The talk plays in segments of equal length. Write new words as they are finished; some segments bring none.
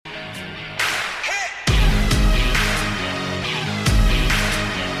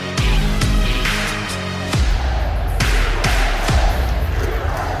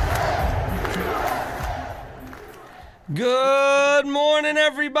morning,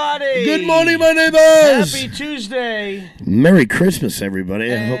 everybody. Good morning, my neighbors. Happy Tuesday. Merry Christmas, everybody.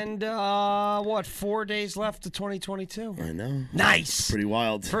 And, 4 days left to 2022? I know. Nice. Pretty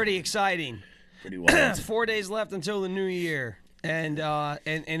wild. Pretty exciting. Pretty wild. 4 days left until the new year. And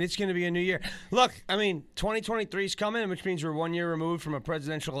it's going to be a new year. Look, I mean, 2023 is coming, which means we're 1 year removed from a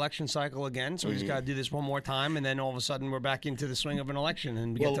presidential election cycle again. So we just got to do this one more time, and then all of a sudden we're back into the swing of an election,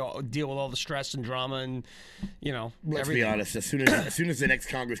 and we get to deal with all the stress and drama and, Let's everything. be honest. As soon as the next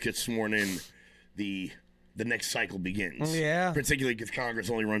Congress gets sworn in, the next cycle begins. Yeah. Particularly because Congress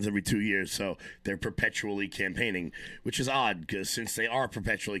only runs every 2 years, so they're perpetually campaigning, which is odd because since they are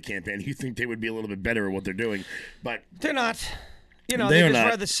perpetually campaigning, you think they would be a little bit better at what they're doing, but they're not. They just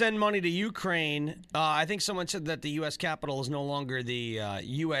rather send money to Ukraine. I think someone said that the U.S. Capitol is no longer the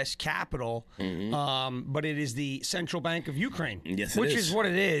U.S. Capitol, but it is the Central Bank of Ukraine. Yes, it which is. is what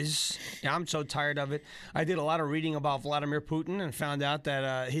it is. Yeah, I'm so tired of it. I did a lot of reading about Vladimir Putin and found out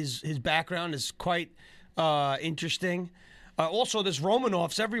that his background is quite interesting. Also, there's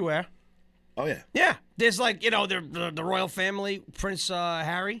Romanovs everywhere. oh yeah, Yeah, there's the royal family, Prince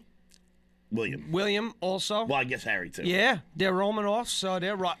Harry. William also. Well, I guess Harry too. Yeah, they're Romanovs, so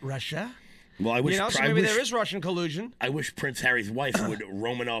they're Russia. Well, I wish. So maybe there is Russian collusion. I wish Prince Harry's wife would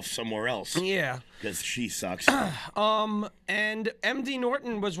roam off somewhere else. Yeah. Because she sucks. And MD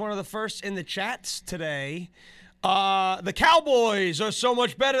Norton was one of the first in the chats today. The Cowboys are so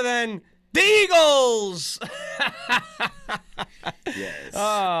much better than the Eagles. Yes.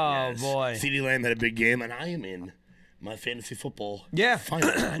 Oh, boy. CeeDee Lamb had a big game, and I am in my fantasy football. Yeah. Final.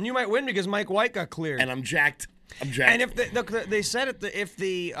 And you might win because Mike White got cleared. And I'm jacked. And if they said it, if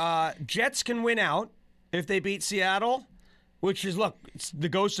the Jets can win out, if they beat Seattle, which is, it's the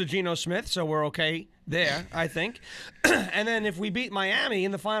ghost of Geno Smith, so we're okay there, I think. And then if we beat Miami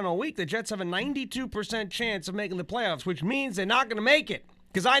in the final week, the Jets have a 92% chance of making the playoffs, which means they're not going to make it.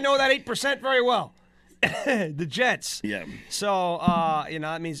 Because I know that 8% very well. The Jets. Yeah. So,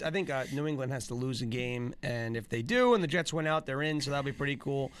 that means I think New England has to lose a game. And if they do and the Jets win out, they're in. So that'll be pretty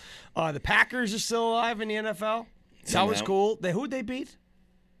cool. The Packers are still alive in the NFL. That was cool. Who'd they beat?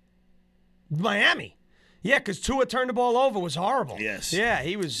 Miami. Yeah, because Tua turned the ball over was horrible. Yes. Yeah,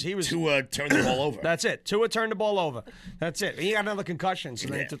 he was. Tua turned the ball over. That's it. Tua turned the ball over. That's it. He got another concussion, so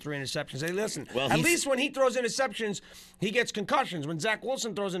then he Yeah. took 3 interceptions. Hey, listen, Well, at least when he throws interceptions, he gets concussions. When Zach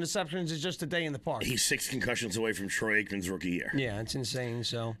Wilson throws interceptions, it's just a day in the park. He's 6 concussions away from Troy Aikman's rookie year. Yeah, it's insane.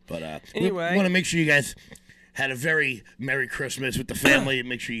 So, But anyway, we want to make sure you guys had a very Merry Christmas with the family.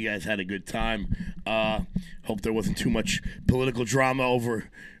 Make sure you guys had a good time. Hope there wasn't too much political drama over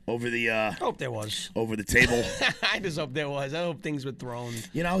the hope there was. over the table. I just hope there was. I hope things were thrown.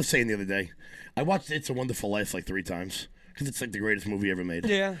 I was saying the other day, I watched It's a Wonderful Life like 3 times because it's like the greatest movie ever made.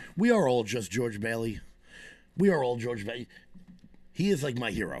 Yeah. We are all just George Bailey. We are all George Bailey. He is like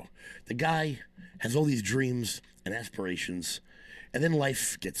my hero. The guy has all these dreams and aspirations, and then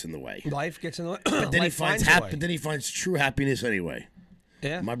life gets in the way. Life gets in the way. But then he finds a way. But then he finds true happiness anyway.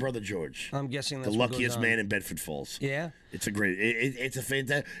 Yeah. My brother George. I'm guessing that's the what luckiest goes on. man in Bedford Falls. Yeah. It's a great. It's a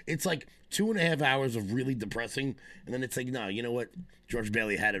fantastic. It's like 2.5 hours of really depressing, and then it's like, no, you know what? George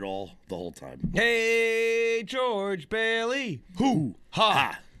Bailey had it all the whole time. Hey, George Bailey. Who?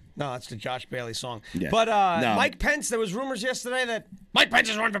 Ha. No, that's the Josh Bailey song. Yeah. But No. Mike Pence, there was rumors yesterday that Mike Pence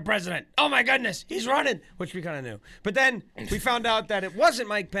is running for president. Oh, my goodness, he's running, which we kind of knew. But then we found out that it wasn't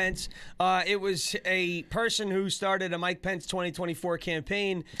Mike Pence. It was a person who started a Mike Pence 2024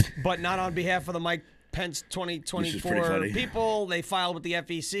 campaign, but not on behalf of the Mike Pence Which is pretty 2024 funny. people. They filed with the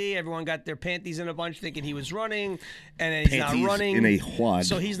FEC. Everyone got their panties in a bunch thinking he was running, and then he's Panties not running. in a wad.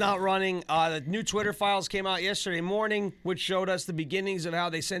 So he's not running. The new Twitter files came out yesterday morning, which showed us the beginnings of how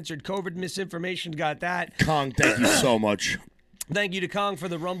they censored COVID misinformation. Got that. Kong, thank you so much. Thank you to Kong for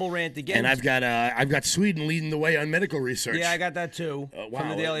the Rumble rant again. And I've got Sweden leading the way on medical research. Yeah, I got that too Wow, from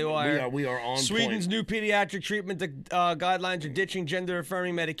the Daily Wire. We are on Sweden's point. new pediatric treatment guidelines are ditching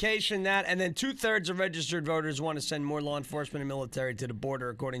gender-affirming medication. And then 2/3 of registered voters want to send more law enforcement and military to the border,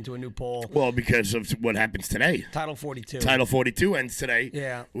 according to a new poll. Well, because of what happens today. Title 42. Title 42 ends today.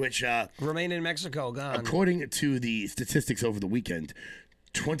 Yeah. Which, Remain in Mexico, gone. according to the statistics over the weekend,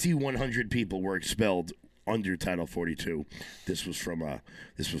 2,100 people were expelled under Title 42. This was from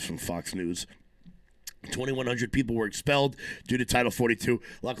Fox News. 2,100 people were expelled due to Title 42.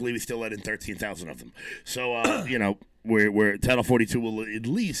 Luckily, we still let in 13,000 of them. So, where Title 42 will at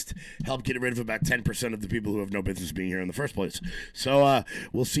least help get rid of about 10% of the people who have no business being here in the first place. So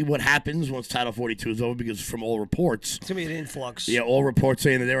we'll see what happens once Title 42 is over, because from all reports, It's going to be an influx. yeah, all reports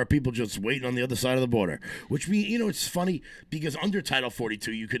saying that there are people just waiting on the other side of the border. Which means, it's funny because under Title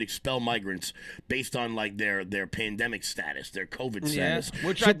 42, you could expel migrants based on like their pandemic status, their COVID status.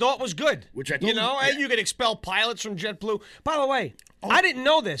 Which I thought was good. Which I thought and you could expel pilots from JetBlue. By the way, I didn't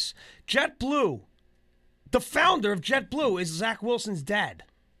know this. JetBlue, the founder of JetBlue is Zach Wilson's dad.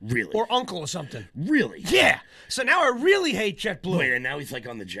 Really? Or uncle or something. Really? Yeah. So now I really hate JetBlue. Wait, and now he's like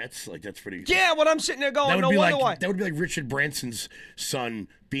on the Jets? Like, that's pretty... Yeah, what I'm sitting there going, That would no be wonder like why. That would be like Richard Branson's son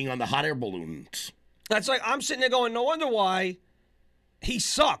being on the hot air balloons. That's like, I'm sitting there going, no wonder why he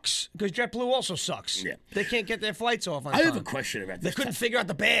sucks, because JetBlue also sucks. Yeah. They can't get their flights off on I time. have a question about They this. couldn't figure out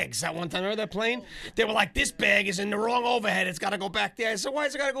the bags that one time. Remember that plane? They were like, this bag is in the wrong overhead. It's got to go back there. I said, why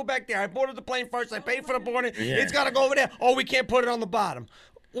is it got to go back there? I boarded the plane first. I paid for the boarding. Yeah. It's got to go over there. Oh, we can't put it on the bottom.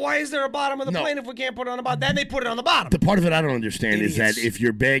 Why is there a bottom of the No. plane if we can't put it on the bottom? Then they put it on the bottom. The part of it I don't understand is Idiots. that if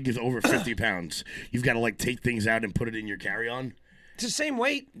your bag is over 50 pounds, you've got to like take things out and put it in your carry-on. It's the same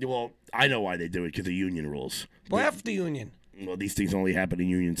weight. Well, I know why they do it, because of union rules. Well, F the union. Well, these things only happen in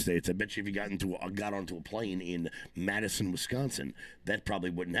union states. I bet you if you got onto a plane in Madison, Wisconsin, that probably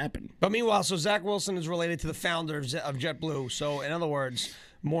wouldn't happen. But meanwhile, so Zach Wilson is related to the founder of JetBlue. So, in other words,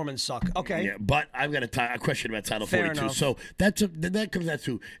 Mormons suck. Okay. Yeah, but I've got a question about Title Fair 42. enough. So that comes out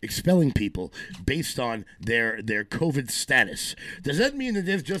to expelling people based on their COVID status. Does that mean that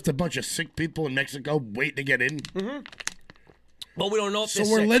there's just a bunch of sick people in Mexico waiting to get in? But we don't know if So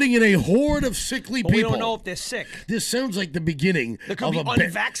they're we're sick. letting in a horde of sickly But we people. don't know if they're sick. This sounds like the beginning They could of be a bad.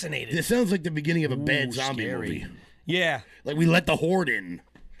 unvaccinated. This sounds like the beginning of a bad Ooh, zombie scary. movie. Yeah. Like we let the horde in.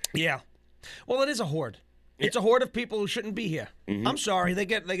 Yeah. Well, it is a horde. It's a horde of people who shouldn't be here. Mm-hmm. I'm sorry. They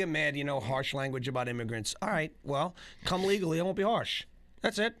get mad, harsh language about immigrants. All right. Well, come legally. I won't be harsh.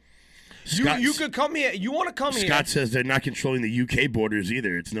 That's it. You could come here. You want to come here. Scott says they're not controlling the UK borders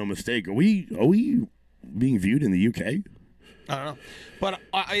either. It's no mistake. Are we being viewed in the UK? I don't know. But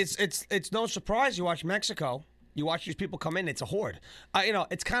it's no surprise. You watch Mexico. You watch these people come in. It's a horde.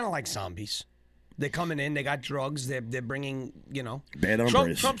 It's kind of like zombies. They're coming in. They got drugs. They're bringing, Bad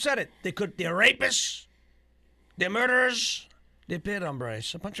hombres. Trump said it. They're rapists. They're murderers. They're bad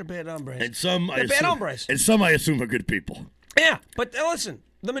hombres. A bunch of bad hombres. And some, They're bad hombres. And some, I assume, are good people. Yeah, but listen,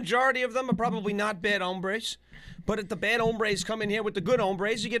 the majority of them are probably not bad hombres. But if the bad hombres come in here with the good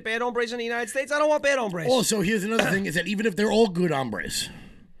hombres, you get bad hombres in the United States. I don't want bad hombres. Also, here's another thing: is that even if they're all good hombres,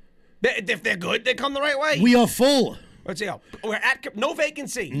 If they're good, they come the right way. we are full. Let's see how we're at no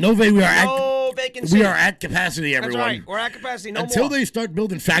vacancy. No vacancy. We are at capacity, That's everyone. right. We're at capacity. No Until more. they start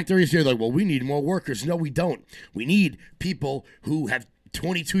building factories here, like, well, we need more workers. No, we don't. We need people who have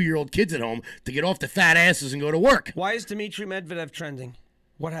 22-year-old kids at home to get off the fat asses and go to work. Why is Dmitry Medvedev trending?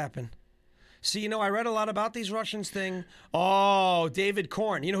 What happened? See, I read a lot about these Russians thing. Oh, David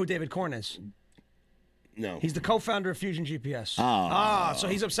Korn. You know who David Korn is? No. He's the co-founder of Fusion GPS. So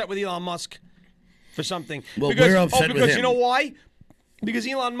he's upset with Elon Musk for something. Well, we're upset with because him. you know why? Because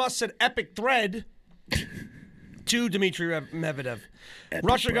Elon Musk said epic thread to Dmitry Medvedev.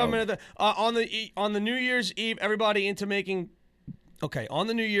 Russia government on the New Year's Eve, everybody into making. Okay, on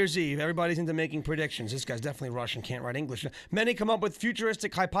the New Year's Eve, everybody's into making predictions. This guy's definitely Russian, can't write English. Many come up with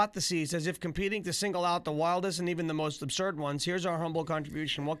futuristic hypotheses as if competing to single out the wildest and even the most absurd ones. Here's our humble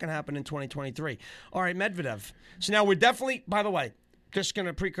contribution. What can happen in 2023? All right, Medvedev. So now we're definitely, by the way, just going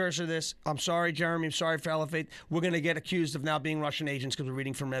to precursor this. I'm sorry, Jeremy. I'm sorry for Elevate. We're going to get accused of now being Russian agents because we're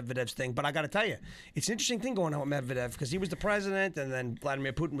reading from Medvedev's thing. But I got to tell you, it's an interesting thing going on with Medvedev because he was the president and then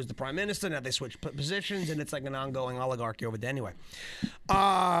Vladimir Putin was the prime minister. Now they switched positions and it's like an ongoing oligarchy over there. Anyway,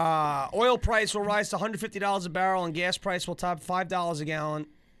 oil price will rise to $150 a barrel and gas price will top $5 a gallon.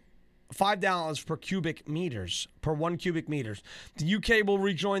 $5 per 1 cubic meters. The UK will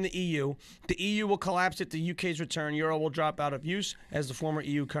rejoin the EU. The EU will collapse at the UK's return. Euro will drop out of use as the former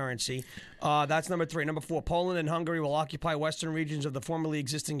EU currency. That's number 3. Number 4, Poland and Hungary will occupy western regions of the formerly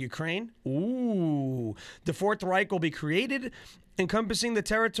existing Ukraine. Ooh. The Fourth Reich will be created, encompassing the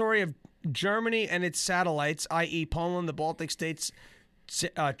territory of Germany and its satellites, i.e. Poland, the Baltic states,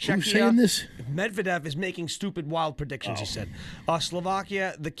 Czechia. Who's saying this? Medvedev is making stupid, wild predictions, he said.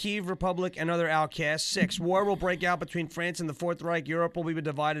 Slovakia, the Kiev Republic, and other outcasts. 6, war will break out between France and the Fourth Reich. Europe will be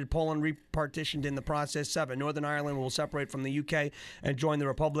divided, Poland repartitioned in the process. 7, Northern Ireland will separate from the UK and join the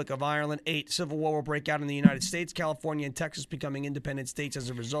Republic of Ireland. 8, civil war will break out in the United States, California and Texas becoming independent states. As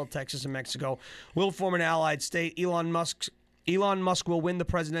a result, Texas and Mexico will form an allied state. Elon Musk will win the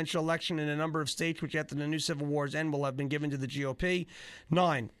presidential election in a number of states, which after the new civil war's end will have been given to the GOP.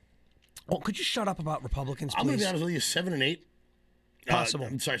 9, Well, could you shut up about Republicans, I'm going to please? be honest with you, 7 and 8. Possible.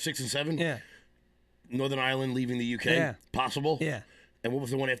 I'm sorry, 6 and 7. Yeah. Northern Ireland leaving the UK. Yeah. Possible. Yeah. And what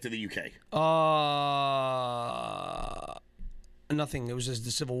was the one after the UK? Nothing. It was just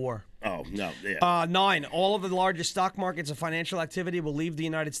the Civil War. Oh, no. Yeah. 9. All of the largest stock markets of financial activity will leave the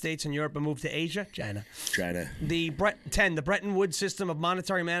United States and Europe and move to Asia. China. 10. The Bretton Woods system of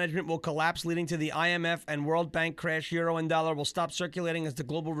monetary management will collapse, leading to the IMF and World Bank crash. Euro and dollar will stop circulating as the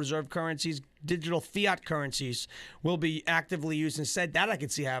global reserve currencies. Digital fiat currencies will be actively used instead. That I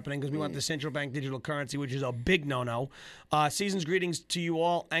could see happening because we want the central bank digital currency, which is a big no-no. Season's greetings to you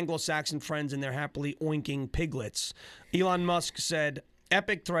all, Anglo-Saxon friends and their happily oinking piglets. Elon Musk said,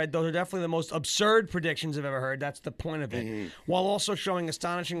 epic thread. Those are definitely the most absurd predictions I've ever heard. That's the point of it. While also showing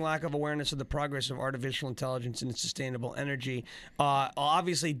astonishing lack of awareness of the progress of artificial intelligence and sustainable energy.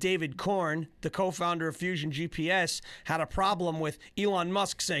 Obviously, David Korn, the co-founder of Fusion GPS, had a problem with Elon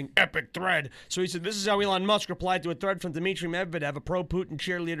Musk saying epic thread. So he said, this is how Elon Musk replied to a thread from Dmitry Medvedev, a pro-Putin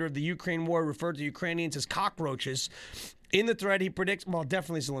cheerleader of the Ukraine war, referred to Ukrainians as cockroaches. In the thread, he predicts, well,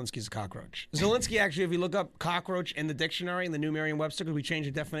 definitely Zelensky's a cockroach. Zelensky, actually, if you look up cockroach in the dictionary, in the new Merriam-Webster, because we changed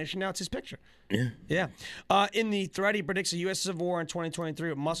the definition now, it's his picture. Yeah. In the thread, he predicts a U.S. civil war in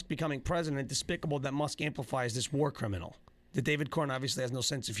 2023 with Musk becoming president. Despicable that Musk amplifies this war criminal. The David Korn obviously has no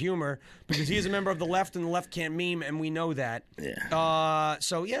sense of humor because he is a member of the left, and the left can't meme, and we know that. Yeah.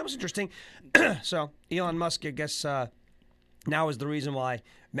 So, yeah, it was interesting. So, Elon Musk, I guess, now is the reason why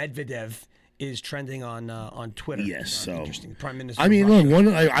Medvedev is trending on Twitter. Yes, so interesting. Prime Minister. I mean, of look,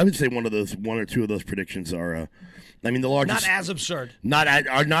 Russia. I would say one or two of those predictions are. I mean, the largest. Not as absurd.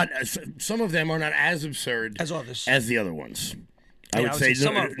 Some of them are not as absurd as others. As the other ones. I would say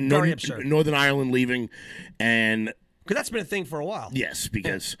some are very absurd. Northern Ireland leaving, and because that's been a thing for a while. Yes,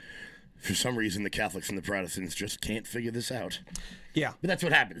 because for some reason the Catholics and the Protestants just can't figure this out. Yeah, but that's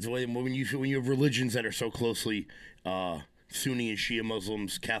what happens when you have religions that are so closely. Sunni and Shia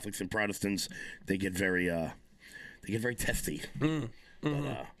Muslims, Catholics and Protestants, they get very testy. But,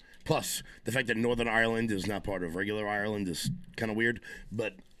 plus, the fact that Northern Ireland is not part of regular Ireland is kind of weird,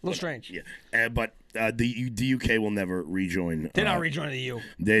 but a little strange. Yeah, but the UK will never rejoin. They're not rejoining the EU.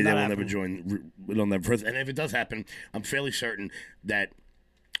 They will never join. It'll never. And if it does happen, I'm fairly certain that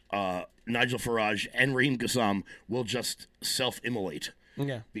Nigel Farage and Raheem Kassam will just self-immolate.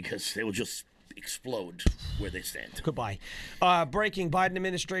 Yeah, because they will just explode where they stand. Goodbye. Breaking: Biden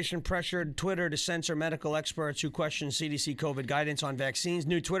administration pressured Twitter to censor medical experts who question CDC COVID guidance on vaccines.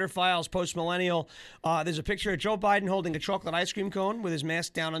 New Twitter files, post-millennial. There's a picture of Joe Biden holding a chocolate ice cream cone with his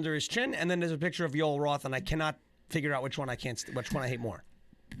mask down under his chin, and then there's a picture of Yoel Roth, and I cannot figure out which one I hate more.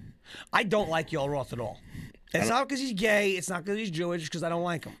 I don't like Yoel Roth at all. It's not because he's gay. It's not because he's Jewish. Because I don't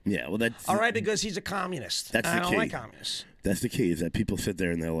like him. Yeah, well, that's all right. Because he's a communist. That's the key. I don't like communists. That's the key. Is that people sit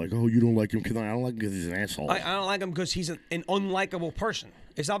there and they're like, "Oh, you don't like him because I don't like him because he's an asshole." I don't like him because he's an unlikable person.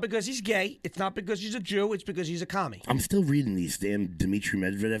 It's not because he's gay. It's not because he's a Jew. It's because he's a commie. I'm still reading these damn Dmitry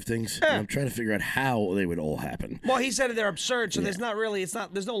Medvedev things. And I'm trying to figure out how they would all happen. Well, he said they're absurd, so there's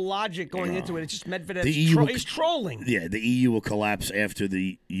no logic going into it. It's just Medvedev. He's trolling. Yeah, the EU will collapse after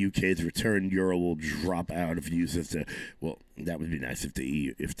the UK's return. Euro will drop out of use as the. Well, that would be nice if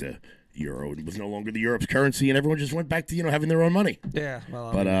the Euro was no longer the Europe's currency, and everyone just went back to having their own money. Yeah,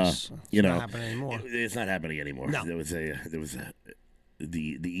 well, but it's not happening anymore. It's not happening anymore. No.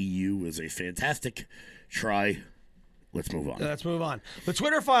 The EU was a fantastic try. Let's move on. The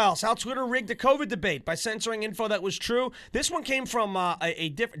Twitter files: how Twitter rigged the COVID debate by censoring info that was true. This one came from a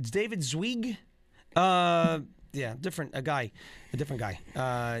different David Zweig. A different guy.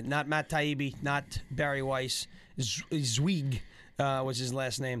 Not Matt Taibbi, not Barry Weiss. Zweig. Was his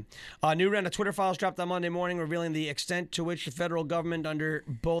last name. New round of Twitter files dropped on Monday morning, revealing the extent to which the federal government under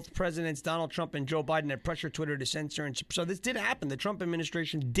both Presidents Donald Trump and Joe Biden had pressured Twitter to censor. And so this did happen. The Trump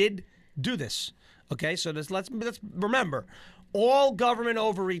administration did do this. Okay, so let's remember, all government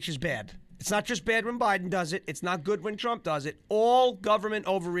overreach is bad. It's not just bad when Biden does it. It's not good when Trump does it. All government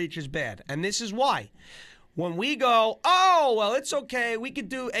overreach is bad. And this is why. When we go, oh, well, it's okay. We could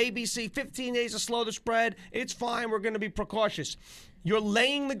do ABC, 15 days to slow the spread. It's fine. We're going to be precautious. You're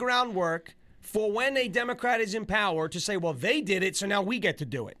laying the groundwork for when a Democrat is in power to say, well, they did it, so now we get to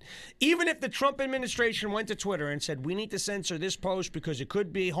do it. Even if the Trump administration went to Twitter and said, we need to censor this post because it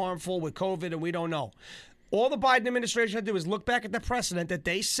could be harmful with COVID and we don't know. All the Biden administration had to do is look back at the precedent that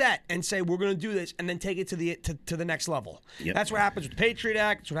they set and say, we're going to do this, and then take it to the next level. Yep. That's what happens with the Patriot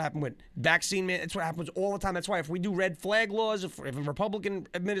Act. That's what happened with vaccine. That's what happens all the time. That's why if we do red flag laws, if a Republican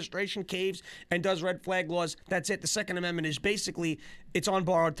administration caves and does red flag laws, that's it. The Second Amendment is basically, it's on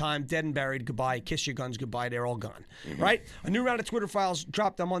borrowed time, dead and buried, goodbye, kiss your guns, goodbye, they're all gone. Right? A new round of Twitter files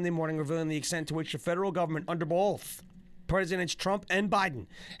dropped on Monday morning revealing the extent to which the federal government, under both Presidents Trump and Biden,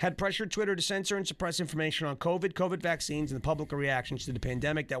 had pressured Twitter to censor and suppress information on COVID vaccines, and the public reactions to the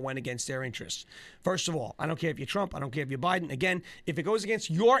pandemic that went against their interests. First of all, I don't care if you're Trump, I don't care if you're Biden. Again, if it goes against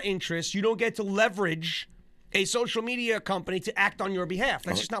your interests, you don't get to leverage a social media company to act on your behalf.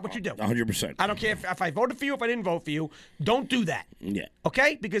 That's just not what you do. 100%. I don't care if I voted for you, if I didn't vote for you. Don't do that. Yeah.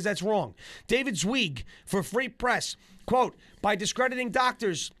 Okay? Because that's wrong. David Zweig for Free Press, quote, by discrediting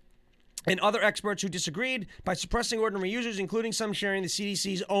doctors and other experts who disagreed, by suppressing ordinary users, including some sharing the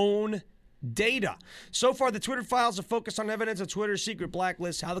CDC's own data. So far, the Twitter files have focused on evidence of Twitter's secret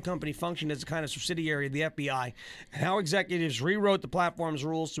blacklist, how the company functioned as a kind of subsidiary of the FBI, and how executives rewrote the platform's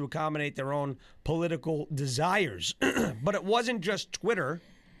rules to accommodate their own political desires. But it wasn't just Twitter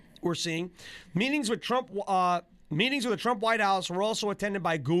we're seeing. Meetings with the Trump White House were also attended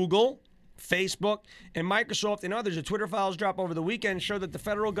by Google, Facebook, and Microsoft and others. The Twitter files drop over the weekend show that the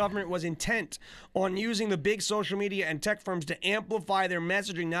federal government was intent on using the big social media and tech firms to amplify their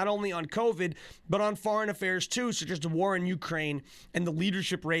messaging not only on COVID, but on foreign affairs too, such as the war in Ukraine and the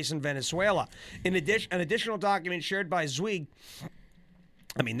leadership race in Venezuela. In addition, an additional document shared by Zweig,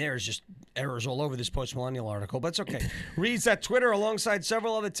 I mean, there's just errors all over this post-millennial article, but it's okay. Reads that Twitter, alongside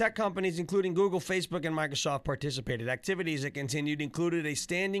several other tech companies, including Google, Facebook, and Microsoft, participated. Activities that continued included a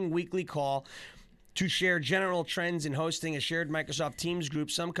standing weekly call to share general trends in hosting a shared Microsoft Teams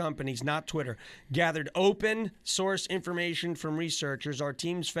group. Some companies, not Twitter, gathered open source information from researchers. Our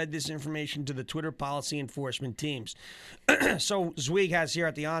teams fed this information to the Twitter policy enforcement teams. So Zweig has here,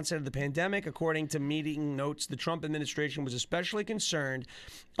 at the onset of the pandemic, according to meeting notes, the Trump administration was especially concerned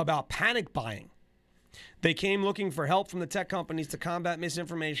about panic buying. They came looking for help from the tech companies to combat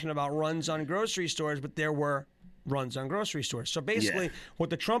misinformation about runs on grocery stores, but there were runs on grocery stores. So basically, what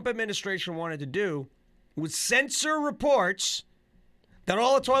the Trump administration wanted to do was censor reports that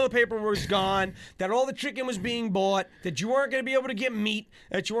all the toilet paper was gone, that all the chicken was being bought, that you weren't going to be able to get meat,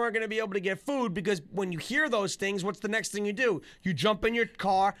 that you weren't going to be able to get food, because when you hear those things, what's the next thing you do? You jump in your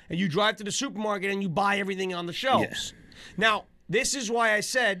car and you drive to the supermarket and you buy everything on the shelves. Yes. Now, this is why I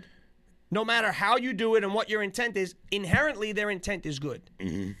said, no matter how you do it and what your intent is, inherently their intent is good.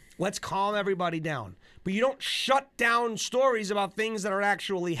 Mm-hmm. Let's calm everybody down. But you don't shut down stories about things that are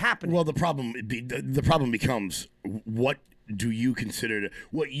actually happening. Well, the problem becomes, what you consider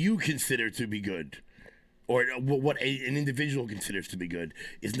to be good, or what an individual considers to be good,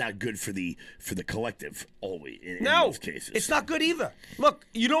 is not good for the collective. Always, in most cases, it's not good either. Look,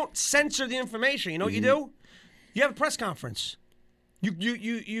 you don't censor the information. You know what you do? You have a press conference.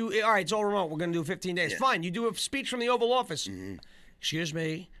 You all right, it's all remote. We're going to do 15 days. Yeah. Fine. You do a speech from the Oval Office. Mm-hmm. Excuse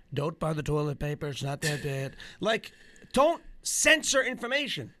me, don't buy the toilet paper. It's not that bad. Like, don't censor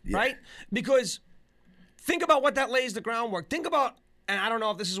information, right? Because think about what that lays the groundwork. Think about, and I don't know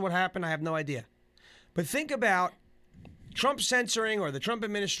if this is what happened. I have no idea. But think about Trump censoring, or the Trump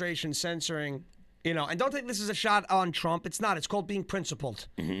administration censoring, and don't think this is a shot on Trump. It's not. It's called being principled,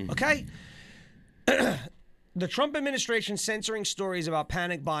 okay? The Trump administration censoring stories about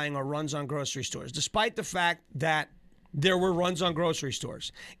panic buying or runs on grocery stores, despite the fact that there were runs on grocery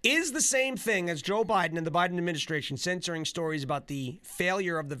stores, is the same thing as Joe Biden and the Biden administration censoring stories about the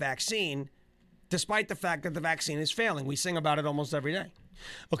failure of the vaccine, despite the fact that the vaccine is failing. We sing about it almost every day.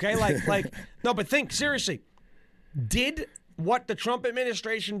 Okay? Like no, but think seriously. Did what the Trump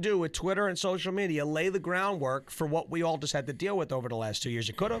administration do with Twitter and social media lay the groundwork for what we all just had to deal with over the last 2 years?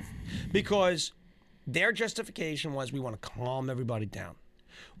 It could have, because their justification was, we want to calm everybody down.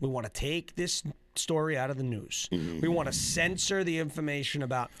 We want to take this story out of the news. We want to censor the information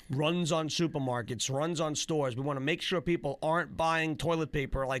about runs on supermarkets, runs on stores. We want to make sure people aren't buying toilet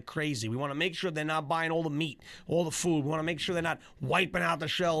paper like crazy. We want to make sure they're not buying all the meat, all the food. We want to make sure they're not wiping out the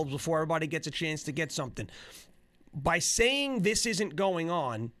shelves before everybody gets a chance to get something. By saying this isn't going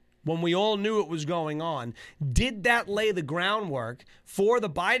on, when we all knew it was going on, did that lay the groundwork for the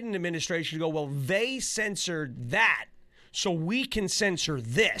Biden administration to go, well, they censored that, so we can censor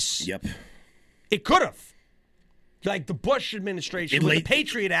this? Yep. It could have. Like the Bush administration with the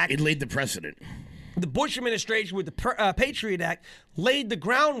Patriot Act. It laid the precedent. The Bush administration with the Patriot Act laid the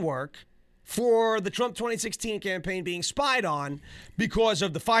groundwork for the Trump 2016 campaign being spied on because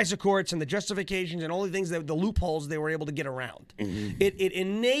of the FISA courts and the justifications and all the things, the loopholes they were able to get around. It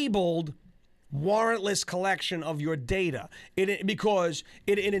enabled warrantless collection of your data. Because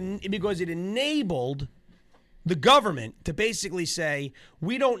it enabled the government to basically say,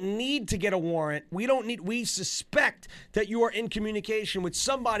 we don't need to get a warrant. We suspect that you are in communication with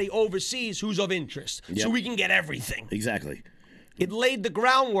somebody overseas who's of interest. Yep. So we can get everything. Exactly. It laid the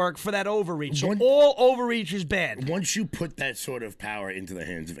groundwork for that overreach. So all overreach is bad. Once you put that sort of power into the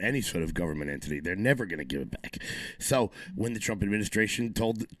hands of any sort of government entity, they're never going to give it back. So when the Trump administration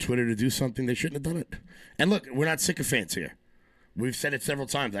told Twitter to do something, they shouldn't have done it. And look, we're not sycophants here. We've said it several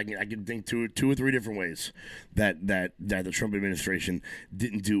times. I can think two or three different ways that the Trump administration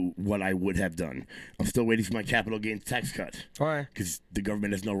didn't do what I would have done. I'm still waiting for my capital gains tax cut. Why? Because the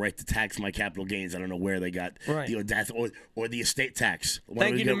government has no right to tax my capital gains. I don't know where they got the audacity or the estate tax.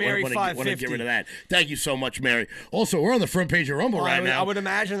 Thank you to Mary 550. Want to get rid of that. Thank you so much, Mary. Also, we're on the front page of Rumble right now. I would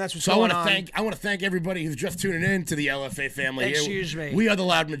imagine that's what's so going on. I want to thank everybody who's just tuning in to the LFA family. Excuse me. We are the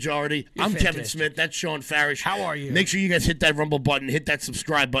loud majority. You're I'm fantastic. Kevin Smith. That's Sean Farish. How are you? Make sure you guys hit that Rumble button. Hit that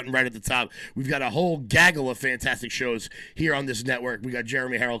subscribe button right at the top. We've got a whole gaggle of fantastic shows here on this network. We got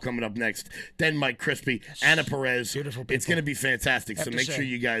Jeremy Harrell coming up next, then Mike Crispy, Anna Perez. Beautiful people. It's going to be fantastic. So to make say. sure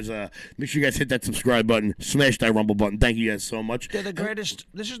you guys hit that subscribe button, smash that Rumble button. Thank you guys so much. They're the greatest.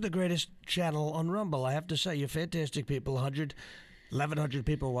 This is the greatest channel on Rumble. I have to say, you're fantastic people. 1,100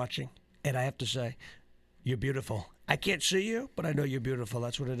 people watching, and I have to say, you're beautiful. I can't see you, but I know you're beautiful.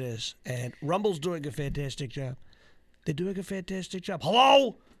 That's what it is. And Rumble's doing a fantastic job. They're doing a fantastic job.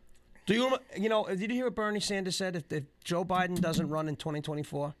 Hello? Did you hear what Bernie Sanders said? If Joe Biden doesn't run in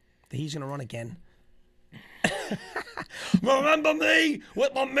 2024, that he's going to run again. Remember me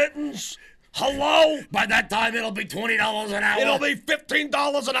with my mittens? Hello? By that time, it'll be $20 an hour. It'll be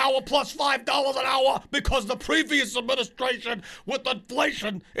 $15 an hour plus $5 an hour because the previous administration with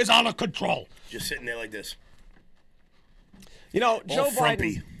inflation is out of control. Just sitting there like this. Joe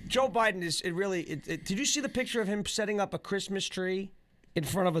frumpy. Biden. Joe Biden is did you see the picture of him setting up a Christmas tree in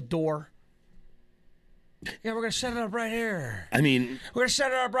front of a door? Yeah, we're going to set it up right here. I mean, We're going to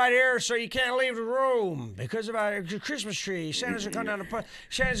set it up right here so you can't leave the room because of our Christmas tree. Santa's going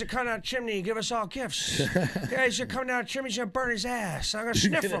to come down the chimney and give us all gifts. Yeah, he's going to come down the chimney, he's going to burn his ass. I'm going to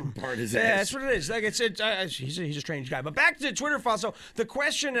sniff him. Burn his Yeah, ass. that's what it is. Like he's a strange guy. But back to the Twitter file. So the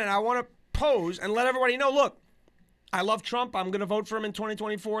question that I want to pose and let everybody know, look, I love Trump. I'm going to vote for him in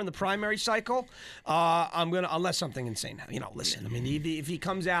 2024 in the primary cycle. Unless something insane. Listen. I mean, if he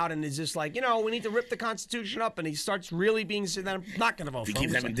comes out and is just like, we need to rip the Constitution up, and he starts really being, then I'm not going to vote for him. he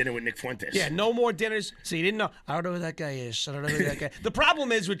keeps having dinner with Nick Fuentes. Yeah, no more dinners. So you didn't know. I don't know who that guy is. I don't know who that guy. The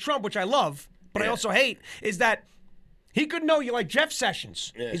problem is with Trump, which I love, but I also hate, is that he could know you like Jeff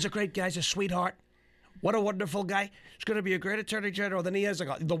Sessions. Yeah. He's a great guy. He's a sweetheart. What a wonderful guy. He's going to be a great attorney general. Then he has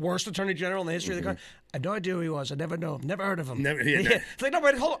the worst attorney general in the history of the country. I had no idea who he was. I never know him. Never heard of him. Never. It's like, no,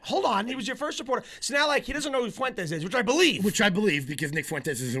 but hold on. He was your first supporter. So now, he doesn't know who Fuentes is, which I believe. Which I believe because Nick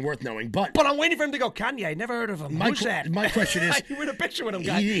Fuentes isn't worth knowing. But I'm waiting for him to go, Kanye, never heard of him. Who's that? My question is, you were in a picture with him,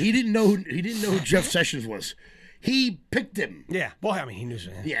 guy. he didn't know who Jeff Sessions was. He picked him. Yeah. Well, I mean, he knew.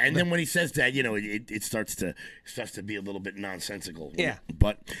 Yeah, and then when he says that, it starts to be a little bit nonsensical. Yeah.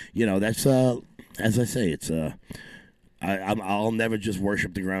 But that's as I say, it's I'll never just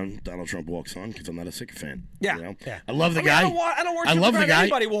worship the ground Donald Trump walks on because I'm not a sycophant. Yeah. Yeah. I love the guy. I don't worship the ground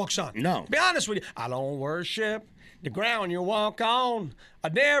anybody walks on. No. To be honest with you, I don't worship the ground you walk on. I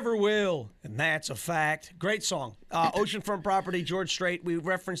never will. And that's a fact. Great song. Oceanfront Property, George Strait. We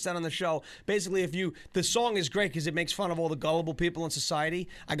referenced that on the show. Basically, the song is great because it makes fun of all the gullible people in society.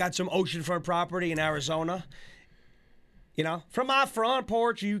 I got some oceanfront property in Arizona. From my front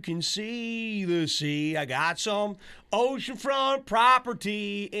porch, you can see the sea. I got some oceanfront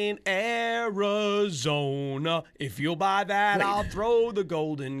property in Arizona. If you'll buy that, I'll throw the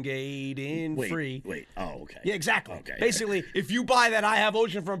Golden Gate in free. Wait. Oh, okay. Yeah, exactly. Okay. Basically, if you buy that, I have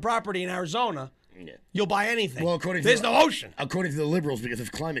oceanfront property in Arizona. Yeah. You'll buy anything. Well, there's no ocean. According to the liberals, because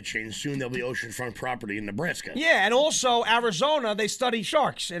of climate change, soon there'll be oceanfront property in Nebraska. Yeah, and also Arizona, they study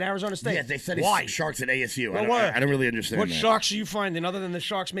sharks at Arizona State. Yeah, they study Why? sharks at ASU. Well, I don't really understand what that. sharks are you finding other than the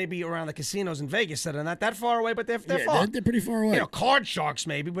sharks maybe around the casinos in Vegas that are not that far away, but they're far. They're pretty far away. Card sharks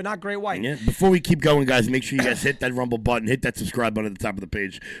maybe, but not great white. Yeah. Before we keep going, guys, make sure you guys hit that Rumble button, hit that subscribe button at the top of the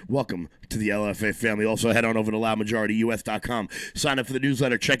page. Welcome to the LFA family. Also, head on over to loudmajorityus.com. Sign up for the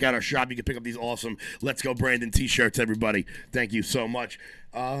newsletter. Check out our shop. You can pick up these awesome Let's Go Brandon t-shirts, everybody. Thank you so much.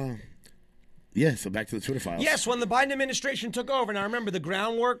 So back to the Twitter files. Yes, when the Biden administration took over, now remember the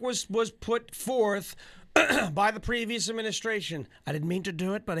groundwork was put forth by the previous administration. I didn't mean to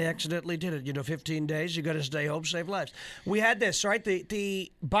do it, but I accidentally did it. 15 days, you got to stay home, save lives. We had this, right?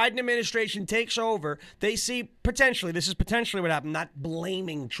 The Biden administration takes over. They see this is potentially what happened, not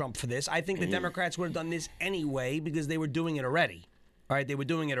blaming Trump for this. I think the Democrats would have done this anyway because they were doing it already. All right, they were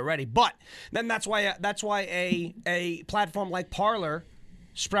doing it already. But then that's why a platform like Parler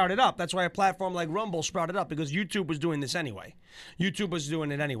sprouted up. That's why a platform like Rumble sprouted up, because YouTube was doing this anyway. YouTube was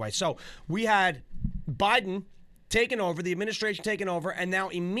doing it anyway. So we had Biden taking over, the administration taking over, and now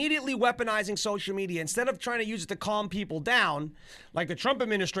immediately weaponizing social media. Instead of trying to use it to calm people down, like the Trump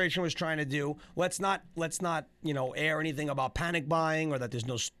administration was trying to do, let's not air anything about panic buying or that there's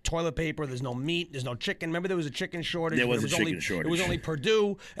no toilet paper, there's no meat, there's no chicken. Remember there was a chicken shortage? There was a chicken shortage. It was only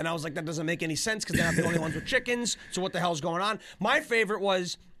Purdue, and I was like, that doesn't make any sense because they're not the only ones with chickens, so what the hell's going on? My favorite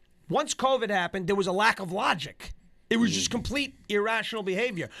was, once COVID happened, there was a lack of logic. It was just complete irrational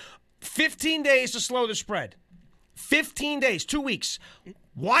behavior. 15 days to slow the spread. 15 days, 2 weeks.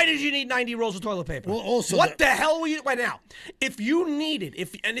 Why did you need 90 rolls of toilet paper? Well, also what the hell were you right now? If you needed,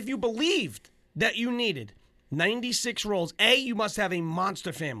 if you believed that you needed 96 rolls, you must have a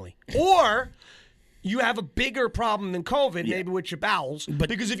monster family, or you have a bigger problem than COVID, maybe with your bowels.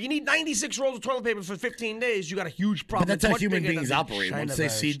 Because if you need 96 rolls of toilet paper for 15 days, you got a huge problem. But that's how human beings operate. Once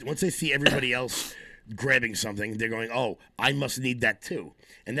they see everybody else grabbing something, they're going, oh, I must need that too.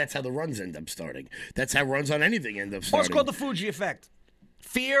 And that's how the runs end up starting. That's how runs on anything end up starting. Well, it's called the Fuji effect.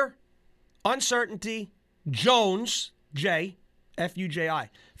 Fear, uncertainty, Jones, J,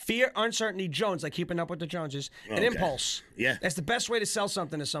 F-U-J-I. Fear, uncertainty, Jones, like Keeping Up with the Joneses, and impulse. Yeah. That's the best way to sell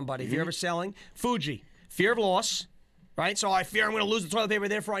something to somebody. If you're ever selling, Fuji, fear of loss, right? So I fear I'm going to lose the toilet paper,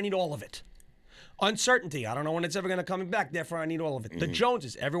 therefore I need all of it. Uncertainty. I don't know when it's ever going to come back. Therefore, I need all of it. The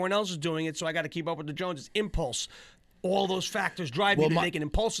Joneses. Everyone else is doing it, so I got to keep up with the Joneses. Impulse. All those factors drive you to make an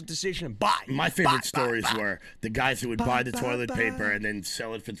impulsive decision and buy. My favorite stories were the guys who would buy the toilet paper and then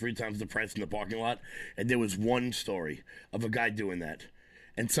sell it for 3 times the price in the parking lot. And there was one story of a guy doing that,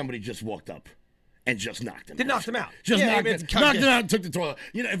 and somebody just walked up and just knocked him. Knocked him out. Just knocked him out and took the toilet.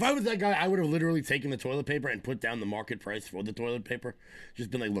 If I was that guy, I would have literally taken the toilet paper and put down the market price for the toilet paper. Just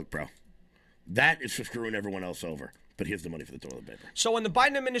been like, look, bro, that is for screwing everyone else over. But here's the money for the toilet paper. So when the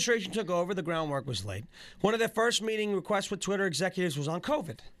Biden administration took over, the groundwork was laid. One of their first meeting requests with Twitter executives was on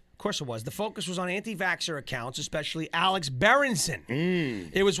COVID. Of course it was. The focus was on anti-vaxxer accounts, especially Alex Berenson.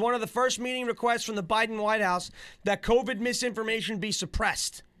 It was one of the first meeting requests from the Biden White House that COVID misinformation be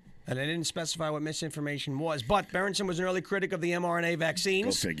suppressed. And they didn't specify what misinformation was. But Berenson was an early critic of the mRNA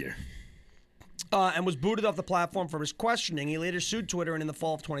vaccines. Go figure. And was booted off the platform for his questioning. He later sued Twitter, and in the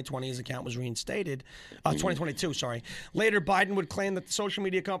fall of 2020, his account was reinstated. 2022, sorry. Later, Biden would claim that the social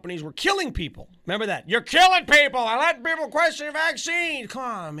media companies were killing people. Remember that? You're killing people. I let people question vaccines. Come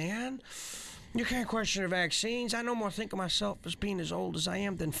on, man. You can't question the vaccines. I no more think of myself as being as old as I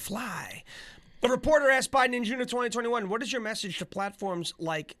am than fly. A reporter asked Biden in June of 2021, what is your message to platforms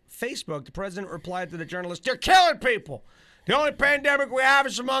like Facebook? The president replied to the journalist, you're killing people. The only pandemic we have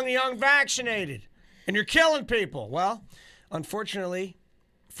is among the unvaccinated, and you're killing people. Well, unfortunately,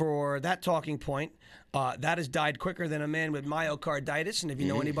 for that talking point, that has died quicker than a man with myocarditis. And if you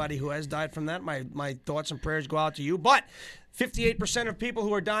know anybody who has died from that, my thoughts and prayers go out to you. But 58% of people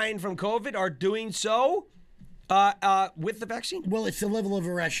who are dying from COVID are doing so with the vaccine. Well, it's the level of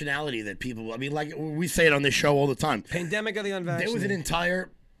irrationality that people, like we say it on this show all the time. Pandemic of the unvaccinated. There was an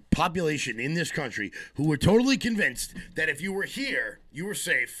entire population in this country who were totally convinced that if you were here, you were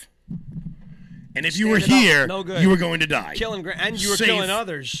safe. And if you were here, you were going to die. And you were killing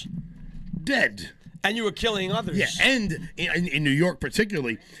others. Dead. And you were killing others. Yeah, and in New York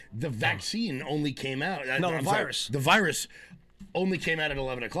particularly, the vaccine only came out. The virus. The virus only came out at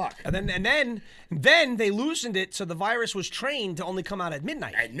 11 o'clock. And then they loosened it so the virus was trained to only come out at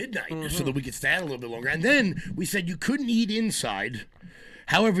midnight. At midnight, so that we could stay out a little bit longer. And then we said you couldn't eat inside.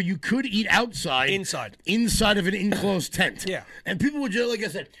 However, you could eat outside. Inside of an enclosed tent. Yeah. And people would just, like I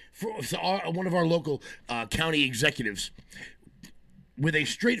said, one of our local county executives, with a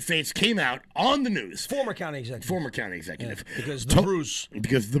straight face, came out on the news. Former county executive. Yeah, because the Bruce.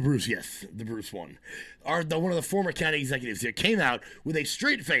 Because the Bruce, yes. The Bruce one. One of the former county executives here came out with a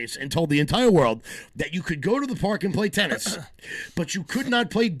straight face and told the entire world that you could go to the park and play tennis, but you could not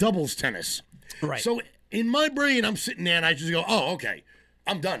play doubles tennis. Right. So in my brain, I'm sitting there and I just go, oh, okay.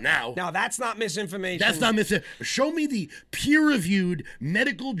 I'm done now. Now, that's not misinformation. That's not misinformation. Show me the peer-reviewed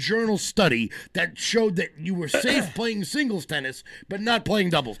medical journal study that showed that you were safe playing singles tennis, but not playing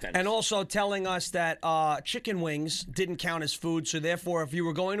doubles tennis. And also telling us that chicken wings didn't count as food, so therefore, if you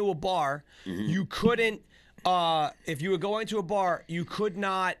were going to a bar, you couldn't, if you were going to a bar, you could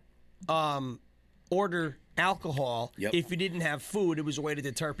not order alcohol Yep. if you didn't have food. It was a way to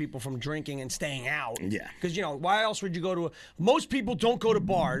deter people from drinking and staying out. Yeah. Because, why else would you go to most people don't go to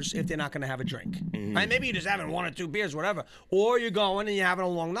bars if they're not going to have a drink. Right? Maybe you're just having 1 or 2 beers, whatever. Or you're going and you're having a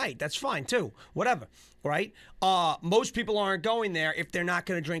long night. That's fine, too. Whatever. Right? Most people aren't going there if they're not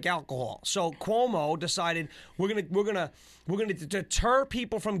going to drink alcohol. So Cuomo decided we're gonna deter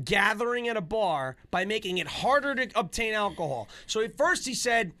people from gathering at a bar by making it harder to obtain alcohol. So at first he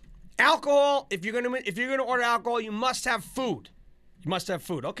said, alcohol, if you're gonna order alcohol, you must have food. You must have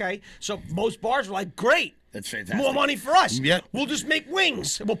food. Okay. So most bars were like, great. That's fantastic. More money for us. Yep. We'll just make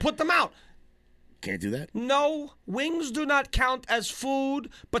wings and we'll put them out. Can't do that. No, wings do not count as food,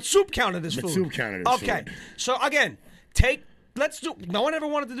 but soup counted as food. Soup counted as okay. food. So again, no one ever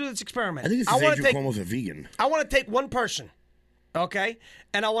wanted to do this experiment. I think it's Andrew Cuomo's a vegan. I want to take one person, okay?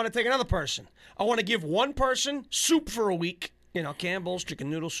 And I want to take another person. I want to give one person soup for a week. Campbell's chicken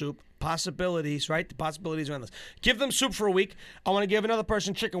noodle soup. Possibilities, right? The possibilities are endless. Give them soup for a week. I want to give another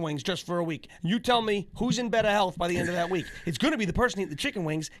person chicken wings just for a week. You tell me who's in better health by the end of that week. It's going to be the person eating the chicken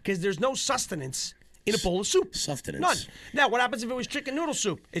wings because there's no sustenance in a bowl of soup. Sustenance. None. Now, what happens if it was chicken noodle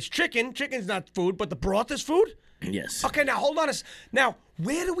soup? It's chicken. Chicken's not food, but the broth is food? Yes. Okay, now hold on. Now,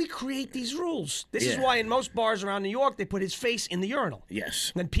 where do we create these rules? This is why in most bars around New York, they put his face in the urinal.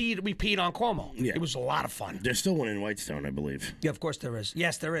 Yes. And we peed on Cuomo. Yeah. It was a lot of fun. There's still one in Whitestone, I believe. Yeah, of course there is.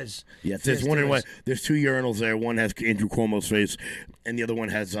 Yes, there is. Yes, there's one in White. There's 2 urinals there. One has Andrew Cuomo's face, and the other one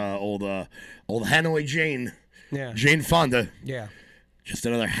has old Hanoi Jane. Yeah. Jane Fonda. Yeah. Just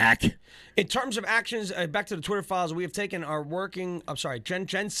another hack. In terms of actions, back to the Twitter files, we have taken our Jen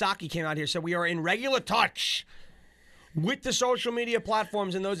Psaki came out here, said we are in regular touch with the social media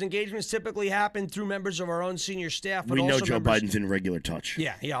platforms, and those engagements typically happen through members of our own senior staff. But We know also Joe members... Biden's in regular touch.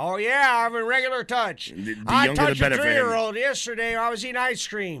 Yeah. Oh, yeah, I'm in regular touch. The I younger, the touched better a for him. 3-year-old yesterday. I was eating ice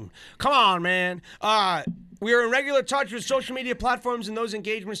cream. Come on, man. We are in regular touch with social media platforms, and those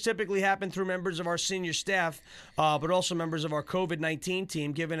engagements typically happen through members of our senior staff, but also members of our COVID-19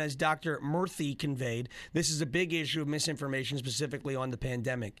 team, given as Dr. Murthy conveyed. This is a big issue of misinformation, specifically on the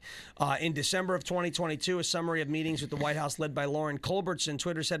pandemic. In December of 2022, a summary of meetings with the White House led by Lauren Culbertson,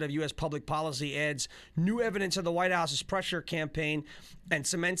 Twitter's head of U.S. public policy, adds new evidence of the White House's pressure campaign and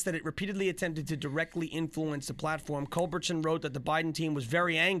cements that it repeatedly attempted to directly influence the platform. Culbertson wrote that the Biden team was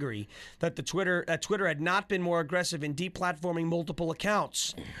very angry that Twitter had not been more aggressive in deplatforming multiple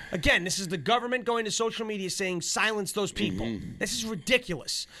accounts. Again, this is the government going to social media saying, silence those people. This is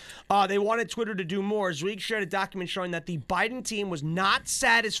ridiculous. They wanted Twitter to do more. Zwieg shared a document showing that the Biden team was not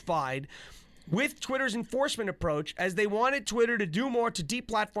satisfied with Twitter's enforcement approach, as they wanted Twitter to do more to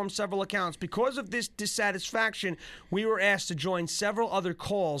deplatform several accounts. Because of this dissatisfaction, we were asked to join several other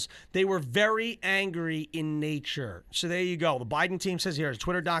calls. They were very angry in nature. So there you go. The Biden team says here, a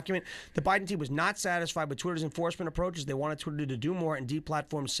Twitter document, the Biden team was not satisfied with Twitter's enforcement approaches. They wanted Twitter to do more and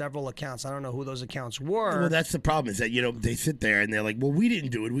deplatform several accounts. I don't know who those accounts were. Well, that's the problem, is that, they sit there and they're like, well, we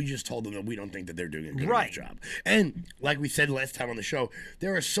didn't do it. We just told them that we don't think that they're doing a good enough job. And like we said last time on the show,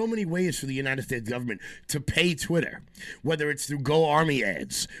 there are so many ways for the United States government to pay Twitter, whether it's through Go Army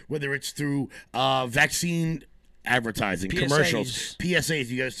ads, whether it's through vaccine advertising, commercials, PSAs.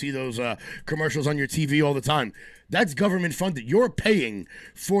 You guys see those commercials on your TV all the time. That's government funded. You're paying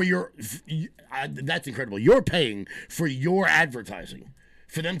for that's incredible. You're paying for your advertising,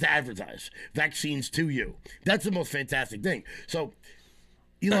 for them to advertise vaccines to you. That's the most fantastic thing. So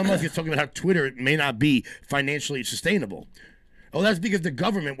Elon Musk is talking about how Twitter may not be financially sustainable. Oh, that's because the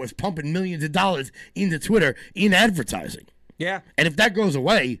government was pumping millions of dollars into Twitter in advertising. Yeah. And if that goes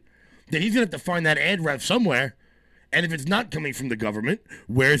away, then he's going to have to find that ad rev somewhere. And if it's not coming from the government,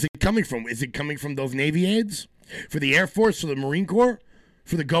 where is it coming from? Is it coming from those Navy ads? For the Air Force, for the Marine Corps?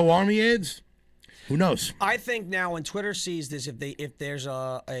 For the Go Army ads? Who knows? I think now when Twitter sees this, if there's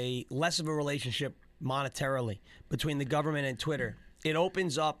a less of a relationship monetarily between the government and Twitter, it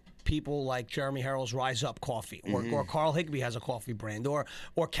opens up people like Jeremy Herrell's Rise Up Coffee, or Carl Higbee has a coffee brand, or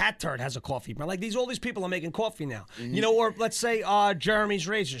Cat Turd has a coffee brand. Like all these people are making coffee now. Or let's say Jeremy's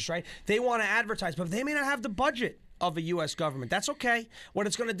Razors, right? They want to advertise, but they may not have the budget of a U.S. government. That's okay. What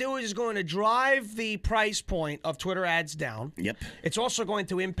it's going to do is it's going to drive the price point of Twitter ads down. Yep. It's also going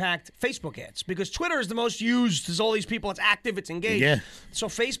to impact Facebook ads, because Twitter is the most used. There's all these people. It's active. It's engaged. Yeah. So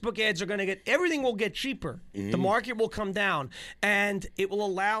Facebook ads are going to everything will get cheaper. The market will come down, and it will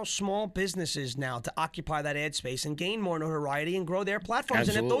allow small businesses now to occupy that ad space and gain more notoriety and grow their platforms.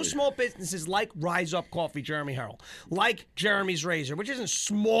 Absolutely. And if those small businesses like Rise Up Coffee, Jeremy Herrell, like Jeremy's Razor, which isn't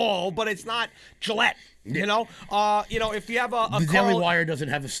small, but it's not Gillette. If you have the Daily Wire doesn't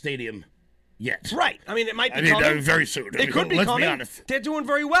have a stadium. yet. Right. I mean, it might be I mean, coming. very soon. It could be Let's coming. be honest. They're doing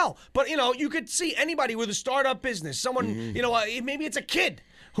very well. But, you could see anybody with a startup business, someone, maybe it's a kid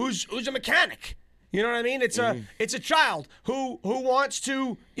who's a mechanic. You know what I mean? It's a child who wants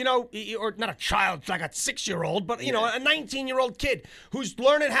to, or not a child, like a 6-year-old, but a 19-year-old kid who's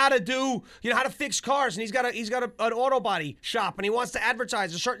learning how to do, how to fix cars, and he's got an auto body shop, and he wants to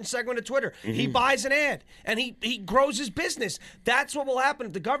advertise a certain segment of Twitter. He buys an ad, and he grows his business. That's what will happen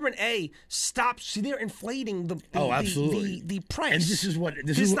if the government stops. See, they're inflating the absolutely. the price, And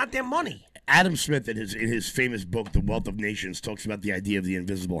this is not their money. Adam Smith, in his famous book, The Wealth of Nations, talks about the idea of the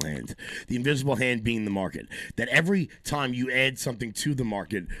invisible hand. The invisible hand being the market. That every time you add something to the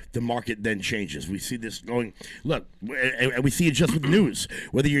market then changes. We see this going, look, and we see it just with the news.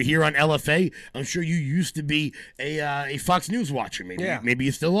 Whether you're here on LFA, I'm sure you used to be a Fox News watcher. Maybe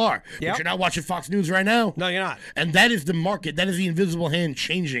you still are. But you're not watching Fox News right now. No, you're not. And that is the market. That is the invisible hand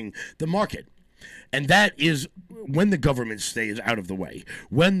changing the market. And that is when the government stays out of the way,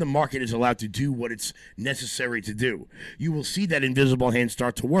 when the market is allowed to do what it's necessary to do. You will see that invisible hand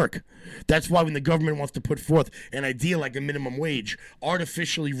start to work. That's why when the government wants to put forth an idea like a minimum wage,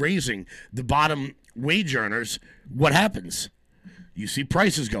 artificially raising the bottom wage earners, what happens? You see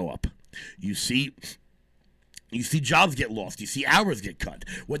prices go up. You see jobs get lost. You see hours get cut.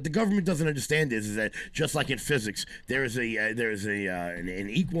 What the government doesn't understand is that just like in physics, there is an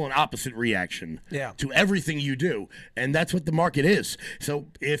equal and opposite reaction to everything you do, and that's what the market is. So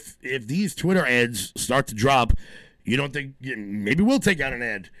if these Twitter ads start to drop, you don't think maybe we'll take out an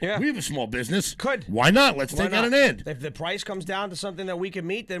ad? Yeah. We have a small business. Could. Why not? Let's take out an ad. If the price comes down to something that we can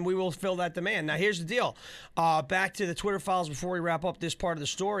meet, then we will fill that demand. Now, here's the deal. Back to the Twitter files before we wrap up this part of the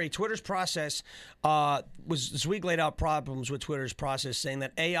story. Twitter's process this week laid out problems with Twitter's process, saying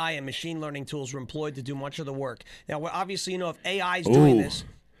that AI and machine learning tools were employed to do much of the work. Now, obviously, if AI is doing this,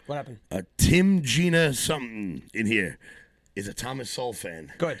 what happened? Tim Gina something in here is a Thomas Sowell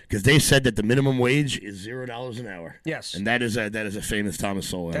fan. Good. Because they said that the minimum wage is $0 an hour. Yes. And that is a famous Thomas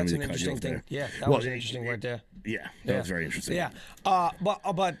Sowell. That's an interesting thing. Yeah, that was an interesting word there. Yeah, that was very interesting. Yeah.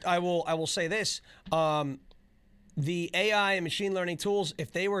 But I will say this. The AI and machine learning tools,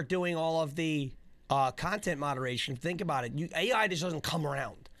 if they were doing all of the content moderation, think about it. AI just doesn't come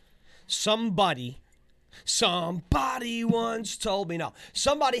around. Somebody once told me. No,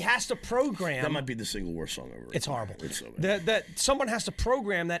 somebody has to program. That might be the single worst song ever. It's horrible. It's so bad. That someone has to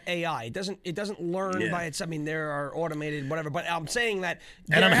program that AI. It doesn't learn by its. I mean, there are automated whatever. But I'm saying that.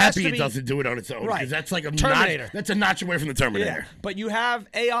 And I'm happy it doesn't do it on its own. Right. Because that's like a Terminator. That's a notch away from the Terminator. Yeah. But you have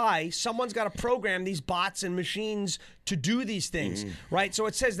AI. Someone's got to program these bots and machines to do these things, right? So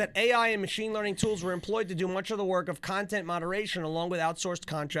it says that AI and machine learning tools were employed to do much of the work of content moderation along with outsourced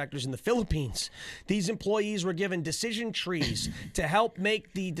contractors in the Philippines. These employees were given decision trees to help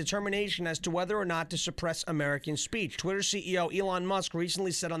make the determination as to whether or not to suppress American speech. Twitter CEO Elon Musk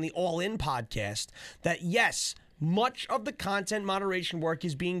recently said on the All In podcast that yes, much of the content moderation work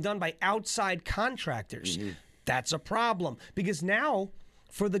is being done by outside contractors. That's a problem because now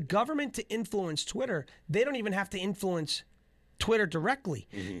for the government to influence Twitter, they don't even have to influence Twitter directly.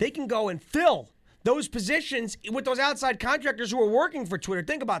 They can go and fill those positions with those outside contractors who are working for Twitter.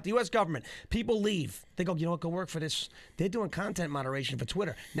 Think about the U.S. government. People leave. They go, go work for this. They're doing content moderation for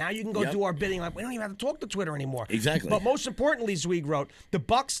Twitter. Now you can go do our bidding. Like we don't even have to talk to Twitter anymore. Exactly. But most importantly, Zweig wrote, the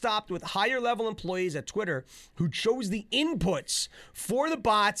buck stopped with higher-level employees at Twitter who chose the inputs for the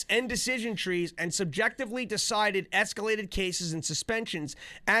bots and decision trees and subjectively decided escalated cases and suspensions.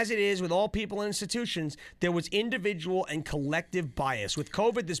 As it is with all people and institutions, there was individual and collective bias. With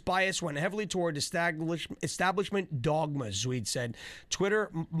COVID, this bias went heavily toward establishment dogmas, Zweig said.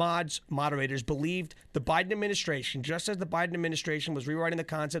 Twitter moderators believed the Biden administration, just as the Biden administration was rewriting the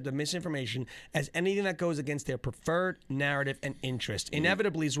concept of misinformation as anything that goes against their preferred narrative and interest.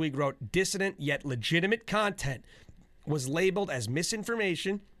 Inevitably, Zweig wrote, dissident yet legitimate content was labeled as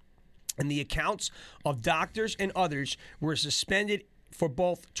misinformation, and the accounts of doctors and others were suspended for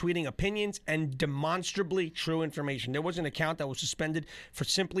both tweeting opinions and demonstrably true information. There was an account that was suspended for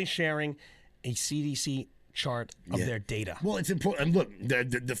simply sharing a CDC chart of their data. Well, it's important. Look,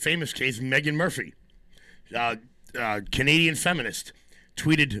 the famous case, Meghan Murphy, Canadian feminist,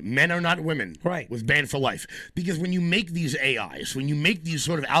 tweeted men are not women, was banned for life. Because when you make these AIs, when you make these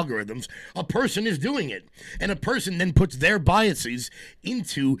sort of algorithms, a person is doing it. And a person then puts their biases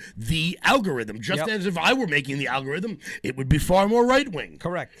into the algorithm. Just as if I were making the algorithm, it would be far more right-wing.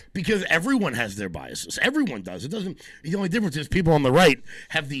 Correct. Because everyone has their biases. Everyone does. It doesn't. The only difference is people on the right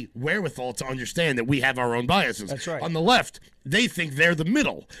have the wherewithal to understand that we have our own biases. That's right. On the left, they think they're the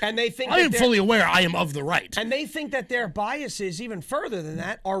middle. And they think I that am they're- fully aware I am of the right. And they think that their biases, even further than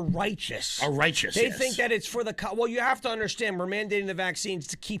that, are righteous. They yes. think that it's for the well. You have to understand, we're mandating the vaccines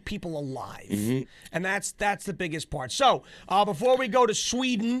to keep people alive, and that's the biggest part. So before we go to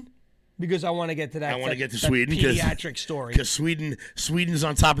Sweden, because I want to get to that. I want to get to that Sweden pediatric story. because Sweden's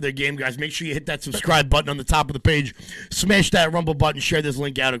on top of their game, guys. Make sure you hit that subscribe button on the top of the page, smash that Rumble button, share this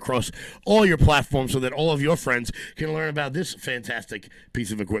link out across all your platforms so that all of your friends can learn about this fantastic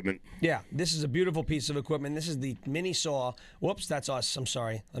piece of equipment. Yeah, this is a beautiful piece of equipment. This is the mini saw. Whoops, that's us. I'm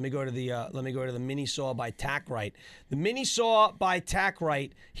sorry. Let me go to the mini saw by TacRite. The mini saw by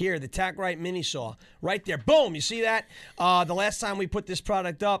TacRite. Here, the TacRite mini saw. Right there. Boom. You see that? The last time we put this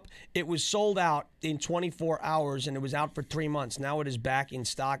product up, it was sold out in 24 hours, and it was out for 3 months. Now it is back in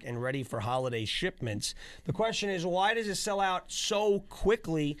stock and ready for holiday shipments. The question is, why does it sell out so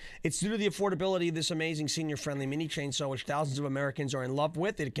quickly? It's due to the affordability of this amazing senior-friendly mini chainsaw, which thousands of Americans are in love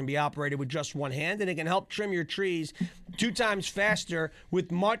with. It can be operated with just one hand, and it can help trim your trees 2 times faster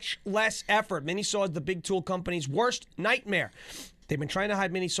with much less effort. Mini saw is the big tool company's worst nightmare. They've been trying to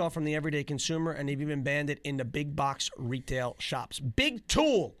hide mini saw from the everyday consumer, and they've even banned it in the big box retail shops. Big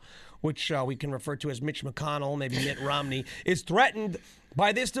Tool, which we can refer to as Mitch McConnell, maybe Mitt Romney, is threatened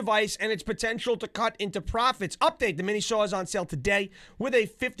by this device and its potential to cut into profits. Update, the mini saw is on sale today with a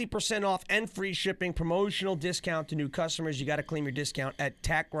 50% off and free shipping promotional discount to new customers. You got to claim your discount at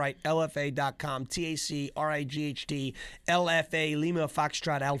TacRightLFA.com, TACRIGHT LFA Lima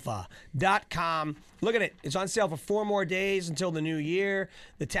Foxtrot Alpha.com. Look at it. It's on sale for 4 more days until the new year.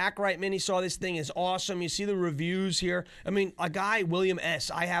 The TacRite mini saw, this thing is awesome. You see the reviews here. I mean, a guy, William S.,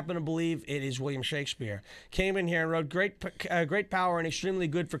 I happen to believe it is William Shakespeare, came in here and wrote, great power and extremely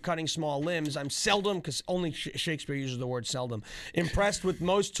good for cutting small limbs. I'm seldom, because only Shakespeare uses the word seldom, impressed with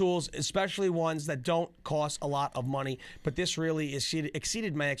most tools, especially ones that don't cost a lot of money. But this really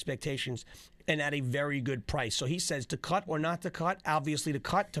exceeded my expectations, and at a very good price. So he says, to cut or not to cut, obviously to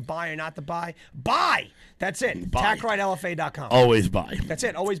cut, to buy or not to buy, buy. That's it. Buy. TacRightLFA.com. Always buy. That's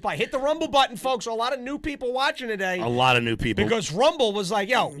it. Always buy. Hit the Rumble button, folks. A lot of new people watching today. A lot of new people. Because Rumble was like,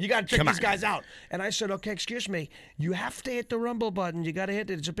 yo, you got to check Come these on. guys out. And I said, okay, excuse me. You have to hit the Rumble button. You got to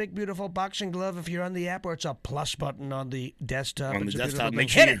hit it. It's a big, beautiful boxing glove if you're on the app, or it's a plus button on the desktop. On the It's a desktop,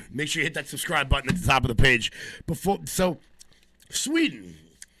 beautiful thing. make sure you hit that subscribe button at the top of the page. Sweden.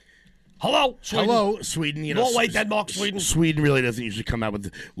 Hello, Sweden. Hello, Sweden. You know, Don't wait, Denmark, Sweden. Sweden really doesn't usually come out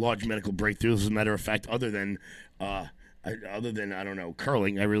with large medical breakthroughs. As a matter of fact, other than I don't know,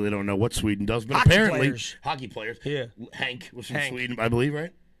 curling, I really don't know what Sweden does. But apparently, hockey players. Yeah. Hank was from Sweden, I believe, right?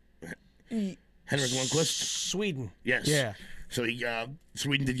 Henrik Lundqvist. Sweden. Yes. Yeah. So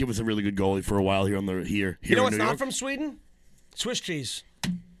Sweden did give us a really good goalie for a while here here. You know in what's New not York. from Sweden? Swiss cheese.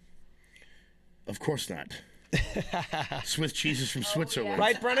 Of course not. Swiss cheese is from Switzerland.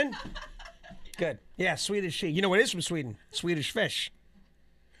 Right, Brennan? Good. Yeah, Swedish cheese. You know what is from Sweden? Swedish fish.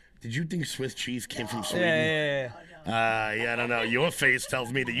 Did you think Swiss cheese came from Sweden? Yeah. I don't know. Your face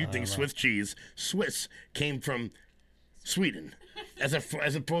tells me that you think Swiss cheese, Swiss, came from Sweden, as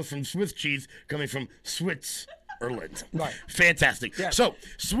opposed from Swiss cheese coming from Switzerland. Right. Fantastic. Yes. So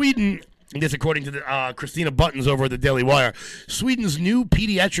Sweden. This, according to the, Christina Buttons over at the Daily Wire, Sweden's new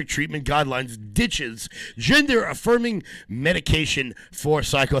pediatric treatment guidelines ditches gender-affirming medication for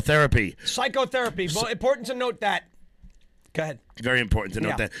psychotherapy. Psychotherapy. Well, important to note that. Go ahead. Very important to note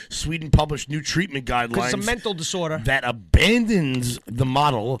Yeah. that Sweden published new treatment Because guidelines it's a mental disorder. that abandons the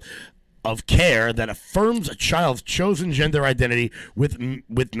model of care that affirms a child's chosen gender identity with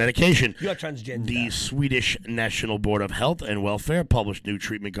medication. You are transgender. The Swedish National Board of Health and Welfare published new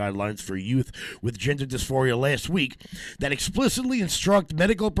treatment guidelines for youth with gender dysphoria last week that explicitly instruct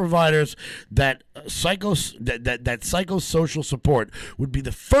medical providers that psychosocial support would be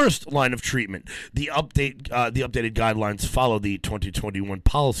the first line of treatment. The updated guidelines follow the 2021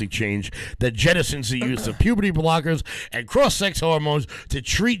 policy change that jettisons the use of puberty blockers and cross-sex hormones to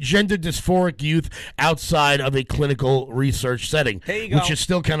treat gender dysphoric youth outside of a clinical research setting. There you go. Which is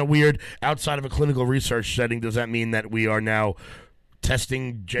still kind of weird. Outside of a clinical research setting, does that mean that we are now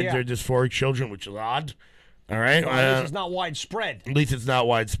testing gender dysphoric children, which is odd? All right. Well, this is not widespread. At least it's not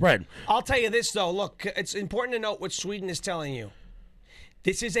widespread. I'll tell you this, though. Look, it's important to note what Sweden is telling you.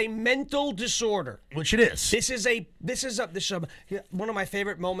 This is a mental disorder. Which it is. This is one of my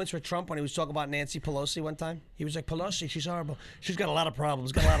favorite moments with Trump when he was talking about Nancy Pelosi one time. He was like, Pelosi, she's horrible. She's got a lot of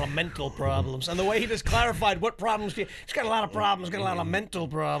problems, got a lot of mental problems. And the way he just clarified what problems she's got a lot of problems, got a lot of mental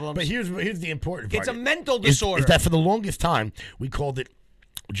problems. But here's the important part. It's a mental disorder. Is that for the longest time we called it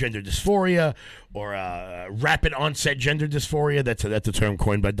gender dysphoria or rapid onset gender dysphoria. That's a term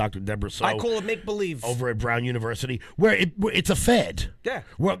coined by Dr. Deborah So. I call it make believe. Over at Brown University, where it's a fad. Yeah.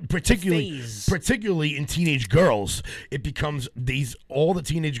 Well, particularly in teenage girls, it becomes all the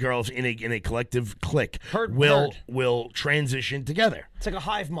teenage girls in a collective clique will transition together. It's like a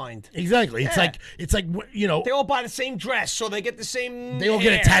hive mind. Exactly. Yeah. It's like they all buy the same dress, so they get the same. They all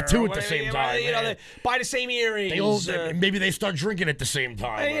get a tattoo at the same time. They buy the same earrings. Maybe they start drinking at the same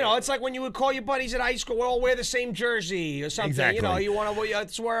time. It's like when you would call your buddies at high school, we all wear the same jersey or something. Exactly. You want to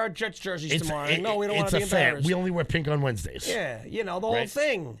let's wear our Jets jerseys tomorrow. No, we don't want to be It's a fad. embarrassed. We only wear pink on Wednesdays. Yeah, the whole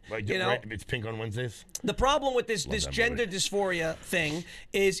thing. Right, it's pink on Wednesdays. The problem with this gender dysphoria thing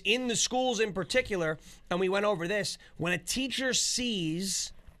is in the schools in particular, and we went over this, when a teacher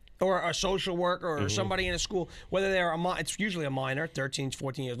sees, or a social worker or somebody in a school, whether they're it's usually a minor, 13,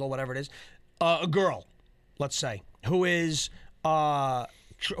 14 years old, whatever it is, a girl, let's say, who is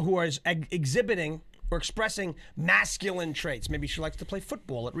exhibiting or expressing masculine traits. Maybe she likes to play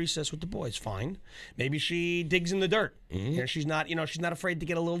football at recess with the boys. Fine. Maybe she digs in the dirt. She's not afraid to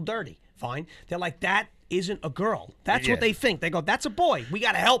get a little dirty. Fine. They're like, that isn't a girl. That's what they think. They go, that's a boy. We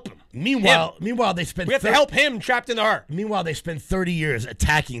got to help him. Meanwhile, they spend. We have to help him trapped into her. Meanwhile, they spend 30 years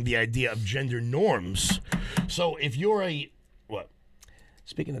attacking the idea of gender norms. So if you're what?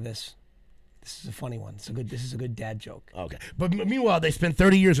 Speaking of this. This is a funny one. This is a good dad joke. Okay. But meanwhile, they spend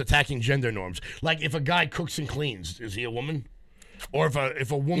 30 years attacking gender norms. Like, if a guy cooks and cleans, is he a woman? Or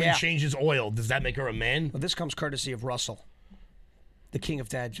if a woman changes oil, does that make her a man? Well, this comes courtesy of Russell, the king of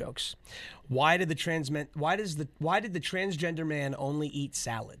dad jokes. Why did the transgender man only eat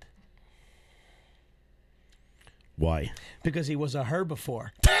salad? Why? Because he was a herbivore.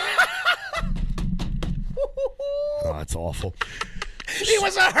 Oh, that's awful. He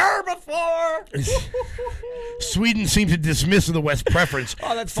was a herbivore. Sweden seems to dismiss the West's preference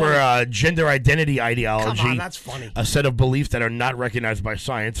for gender identity ideology. Come on, that's funny. A set of beliefs that are not recognized by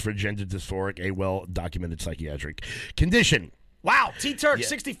science for gender dysphoric, a well-documented psychiatric condition. Wow, T-Turk,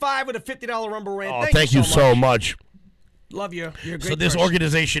 65 with a $50 Rumble Rant. Oh, thank you so much. Love you. You're a great So this person.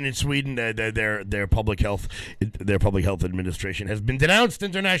 organization in Sweden, their public health administration, has been denounced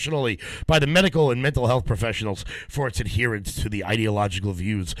internationally by the medical and mental health professionals for its adherence to the ideological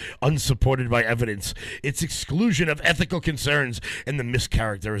views unsupported by evidence, its exclusion of ethical concerns, and the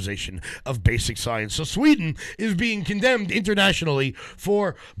mischaracterization of basic science. So Sweden is being condemned internationally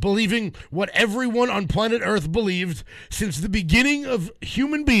for believing what everyone on planet Earth believed since the beginning of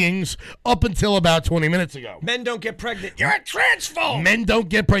human beings up until about 20 minutes ago. Men don't get pregnant. You're a transphobe. Men don't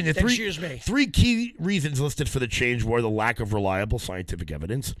get pregnant. Excuse me. Three key reasons listed for the change were the lack of reliable scientific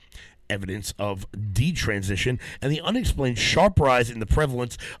evidence of detransition, and the unexplained sharp rise in the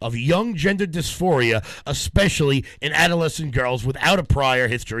prevalence of young gender dysphoria, especially in adolescent girls without a prior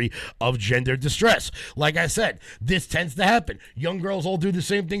history of gender distress. Like I said, this tends to happen. Young girls all do the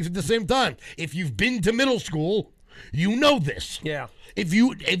same things at the same time. If you've been to middle school, you know this. Yeah. If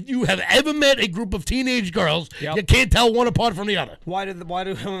you have ever met a group of teenage girls, you can't tell one apart from the other. Why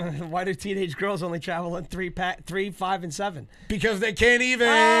do teenage girls only travel in 3, 5, and 7? Because they can't even.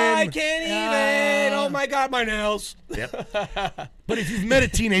 I can't even. Oh my God, my nails. Yep. But if you've met a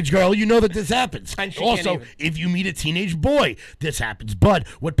teenage girl, you know that this happens. And she also, can't even. if you meet a teenage boy, this happens. But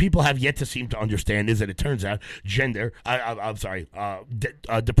what people have yet to seem to understand is that it turns out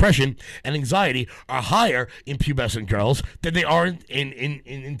depression and anxiety are higher in pubescent girls than they are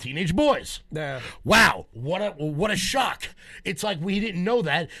in teenage boys. Yeah. Wow, what a shock! It's like we didn't know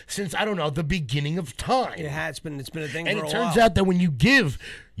that since, I don't know, the beginning of time. It's been a thing and for a it while. turns out that when you give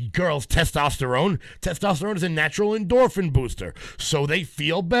girls testosterone is a natural endorphin booster, so they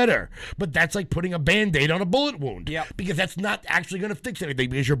feel better. But that's like putting a Band-Aid on a bullet wound. Yep. Because that's not actually going to fix anything,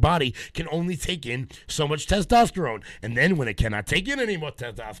 because your body can only take in so much testosterone. And then when it cannot take in any more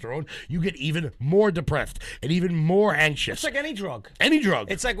testosterone, you get even more depressed and even more anxious. It's like any drug. Any drug.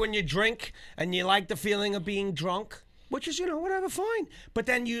 It's like when you drink and you like the feeling of being drunk, which is, whatever, fine. But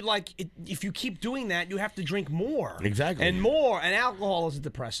then if you keep doing that, you have to drink more. Exactly. And more. And alcohol is a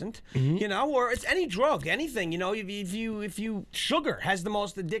depressant, or it's any drug, anything. If you sugar has the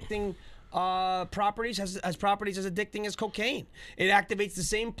most addicting properties, has properties as addicting as cocaine. It activates the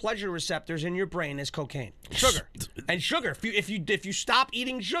same pleasure receptors in your brain as cocaine. Sugar. And sugar. If you stop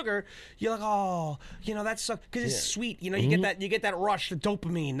eating sugar, you're like, oh, that sucks, because it's sweet. You get that rush, the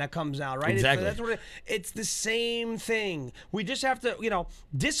dopamine that comes out, right? Exactly. It's the same thing. We just have to,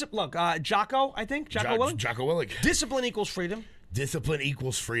 look, Jocko, I think, Jocko Willink. Jocko Willink. Discipline equals freedom. Discipline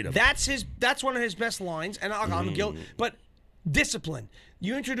equals freedom. That's one of his best lines, and I'm guilty. But discipline.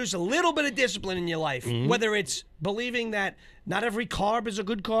 You introduce a little bit of discipline in your life, whether it's believing that not every carb is a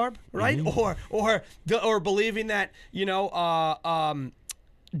good carb, right? Or believing that,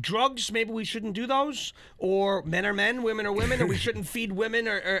 drugs, maybe we shouldn't do those, or men are men, women are women, and we shouldn't feed women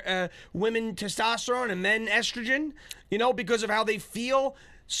or women testosterone and men estrogen, because of how they feel.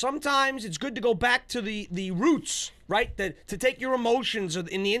 Sometimes it's good to go back to the roots, right? To take your emotions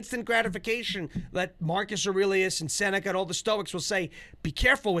in the instant gratification that Marcus Aurelius and Seneca and all the Stoics will say, be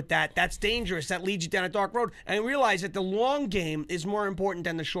careful with that. That's dangerous. That leads you down a dark road. And realize that the long game is more important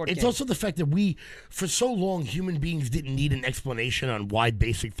than the short game. It's also the fact that for so long, human beings didn't need an explanation on why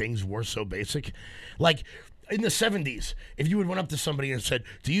basic things were so basic. Like, in the 70s, if you would went up to somebody and said,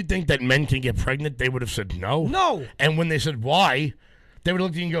 do you think that men can get pregnant? They would have said no. No. And when they said why, they would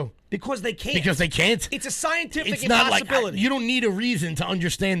look at you and go, because they can't. Because they can't? It's a scientific it's not impossibility. You don't need a reason to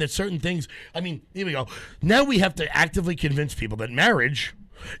understand that certain things. I mean, here we go. Now we have to actively convince people that marriage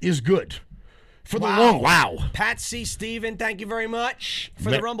is good. For the long, Patsy, Steven, thank you very much for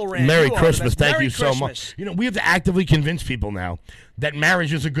the Rumble Rant. Merry Christmas. Thank Merry you so much. We have to actively convince people now that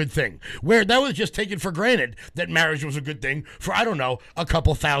marriage is a good thing. Where that was just taken for granted that marriage was a good thing for, I don't know, a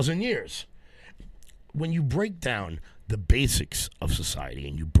couple thousand years. When you break down the basics of society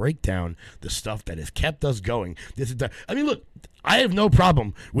and you break down the stuff that has kept us going, look, I have no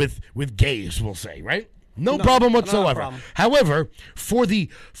problem with gays, we'll say, right? No problem whatsoever. Problem. However, for the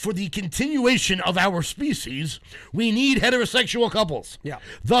continuation of our species, we need heterosexual couples. Yeah.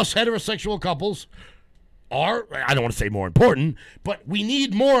 Thus, heterosexual couples are, I don't want to say more important, but we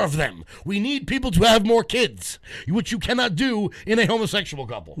need more of them. We need people to have more kids, which you cannot do in a homosexual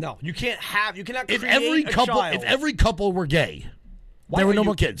couple. No, you cannot create every a couple, child. If every couple were gay, there were no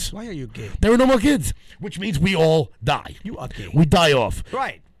more kids. Why are you gay? There were no more kids, which means we all die. You are gay. We die off.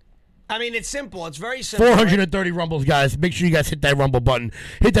 Right. I mean, it's simple. It's very simple. 430 Rumbles, guys. Make sure you guys hit that Rumble button.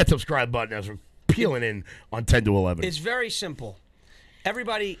 Hit that subscribe button as we're peeling in on 10 to 11. It's very simple.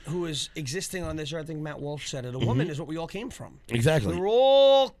 Everybody who is existing on this earth, I think Matt Walsh said it, a woman is what we all came from. Exactly.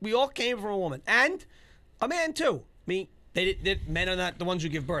 We all came from a woman. And a man, too. Men are not the ones who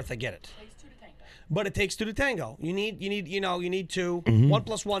give birth. I get it. But it takes two to tango. You need two. 1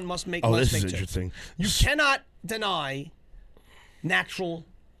 + 1 must make. Oh, must this make is two. interesting. You cannot deny natural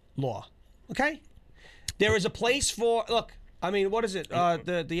law. Okay? There is a place for. Look, I mean, what is it?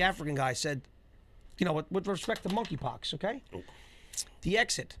 The African guy said, with respect to monkeypox. Okay. The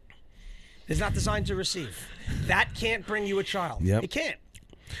exit is not designed to receive. That can't bring you a child. Yep. It can't.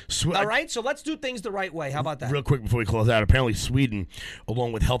 All right? So let's do things the right way. How about that? Real quick before we close out, apparently Sweden,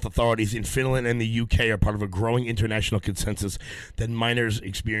 along with health authorities in Finland and the UK, are part of a growing international consensus that minors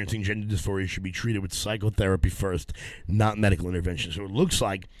experiencing gender dysphoria should be treated with psychotherapy first, not medical intervention. So it looks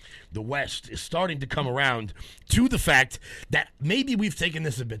like the West is starting to come around to the fact that maybe we've taken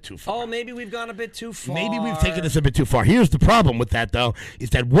this a bit too far. Oh, maybe we've gone a bit too far. Maybe we've taken this a bit too far. Here's the problem with that, though, is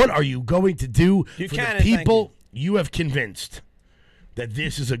that what are you going to do for the people you have convinced that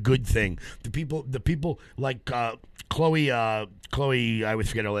this is a good thing? The people like Chloe, I always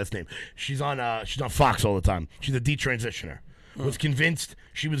forget her last name. She's on Fox all the time. She's a detransitioner. Was convinced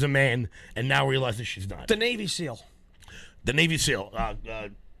she was a man, and now realizes she's not. The Navy SEAL.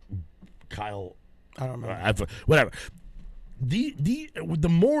 Kyle. I don't know. Whatever. The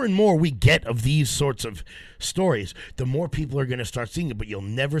more and more we get of these sorts of stories, the more people are going to start seeing it. But you'll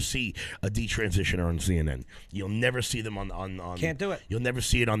never see a detransitioner on CNN. You'll never see them on. Can't do it. You'll never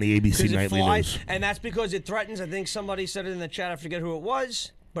see it on the ABC Nightly News. And that's because it threatens. I think somebody said it in the chat. I forget who it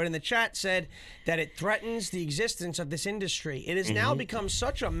was. But in the chat said that it threatens the existence of this industry. It has now become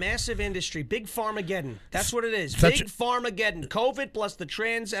such a massive industry. Big Pharmageddon. That's what it is. Big Pharmageddon. COVID plus the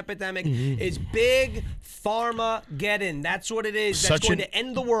trans epidemic is Big Pharmageddon. That's what it is. That's going to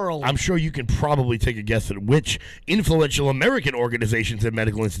end the world. I'm sure you can probably take a guess at which influential American organizations and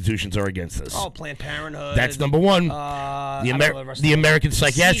medical institutions are against this. Oh, Planned Parenthood. That's number one. The American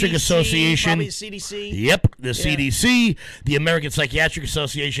Psychiatric Association. Probably CDC. Yep, the CDC, the American Psychiatric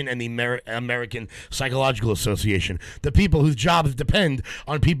Association, and the American Psychological Association. The people whose jobs depend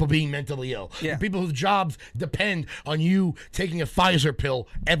on people being mentally ill. Yeah. The people whose jobs depend on you taking a Pfizer pill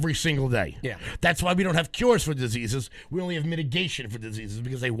every single day. Yeah. That's why we don't have cures for diseases. We only have mitigation for diseases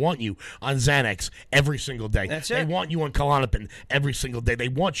because they want you on Xanax every single day. That's They it. want you on Klonopin every single day. They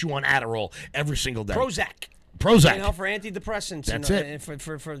want you on Adderall every single day. Prozac. For antidepressants. That's it.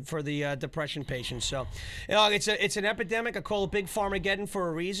 For the depression patients. So, it's an epidemic. I call it Big Pharmageddon for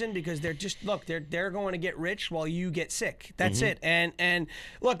a reason because they're just they're going to get rich while you get sick. That's it. And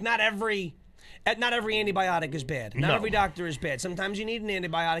look, not every antibiotic is bad. Not every doctor is bad. Sometimes you need an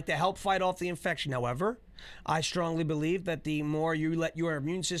antibiotic to help fight off the infection. However, I strongly believe that the more you let your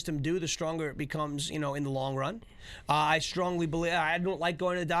immune system do, the stronger it becomes, in the long run. I strongly believe, I don't like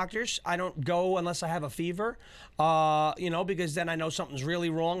going to the doctors. I don't go unless I have a fever, because then I know something's really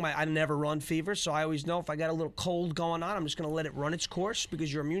wrong. I never run fever, so I always know if I got a little cold going on, I'm just going to let it run its course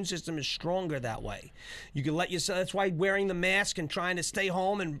because your immune system is stronger that way. You can let yourself, that's why wearing the mask and trying to stay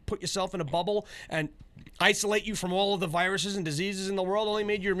home and put yourself in a bubble and isolate you from all of the viruses and diseases in the world only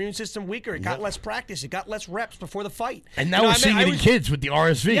made your immune system weaker. It got less practice. It got less reps before the fight. And now we're seeing it in kids with the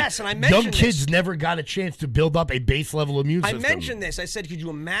RSV. Yes, and I mentioned young kids never got a chance to build up a base level immune system. I mentioned this. I said, could you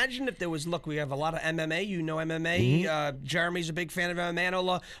imagine if there was, look, we have a lot of MMA. You know MMA. Jeremy's a big fan of MMA. I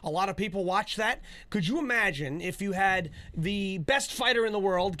know a lot of people watch that. Could you imagine if you had the best fighter in the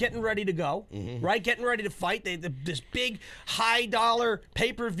world getting ready to go, right? Getting ready to fight. This big, high-dollar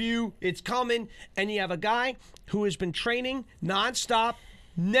pay-per-view. It's coming. And you have a guy who has been training nonstop,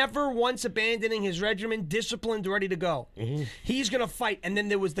 never once abandoning his regimen, disciplined, ready to go. He's going to fight. And then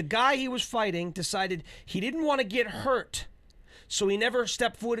there was the guy he was fighting decided he didn't want to get hurt. So he never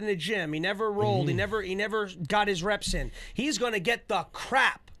stepped foot in the gym. He never rolled. He never got his reps in. He's going to get the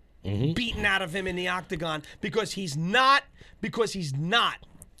crap beaten out of him in the octagon because he's not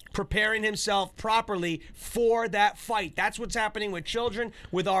preparing himself properly for that fight. That's what's happening with children,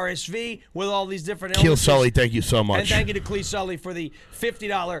 with RSV, with all these different illnesses. Keel Sully, thank you so much. And thank you to Keel Sully for the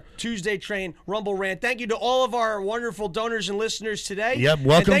 $50 Tuesday Train Rumble Rant. Thank you to all of our wonderful donors and listeners today. Yep,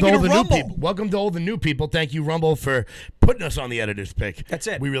 welcome to all the new people. Welcome to all the new people. Thank you, Rumble, for putting us on the editor's pick. That's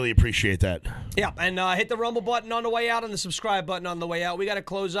it. We really appreciate that. Yeah, and hit the Rumble button on the way out and the subscribe button on the way out. We got to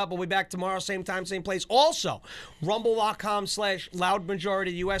close up. We'll be back tomorrow, same time, same place. Also,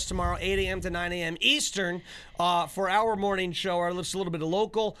 rumble.com/loudmajorityus tomorrow, 8 a.m. to 9 a.m. Eastern for our morning show. Our list a little bit of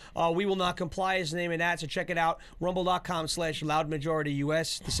local. We Will Not Comply is the name of that, so check it out.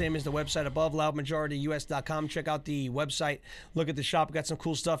 Rumble.com/loudmajorityus. The same as the website above, loudmajorityus.com. Check out the website. Look at the shop. We got some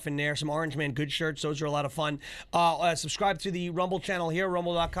cool stuff in there. Some Orange Man Good shirts. Those are a lot of fun. Subscribe to the Rumble channel here,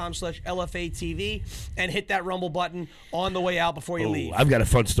 rumble.com/LFATV, and hit that Rumble button on the way out before you leave. I've got a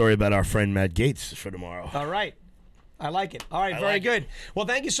fun story about our friend Matt Gates for tomorrow. All right. I like it. All right, very good. Well,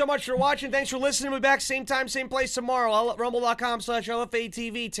 thank you so much for watching. Thanks for listening. We'll be back same time, same place tomorrow.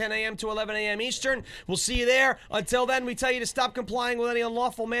 Rumble.com/LFATV, 10 a.m. to 11 a.m. Eastern. We'll see you there. Until then, we tell you to stop complying with any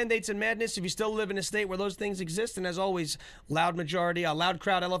unlawful mandates and madness if you still live in a state where those things exist. And as always, loud majority, a loud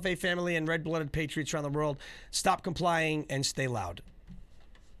crowd, LFA family, and red-blooded patriots around the world, stop complying and stay loud.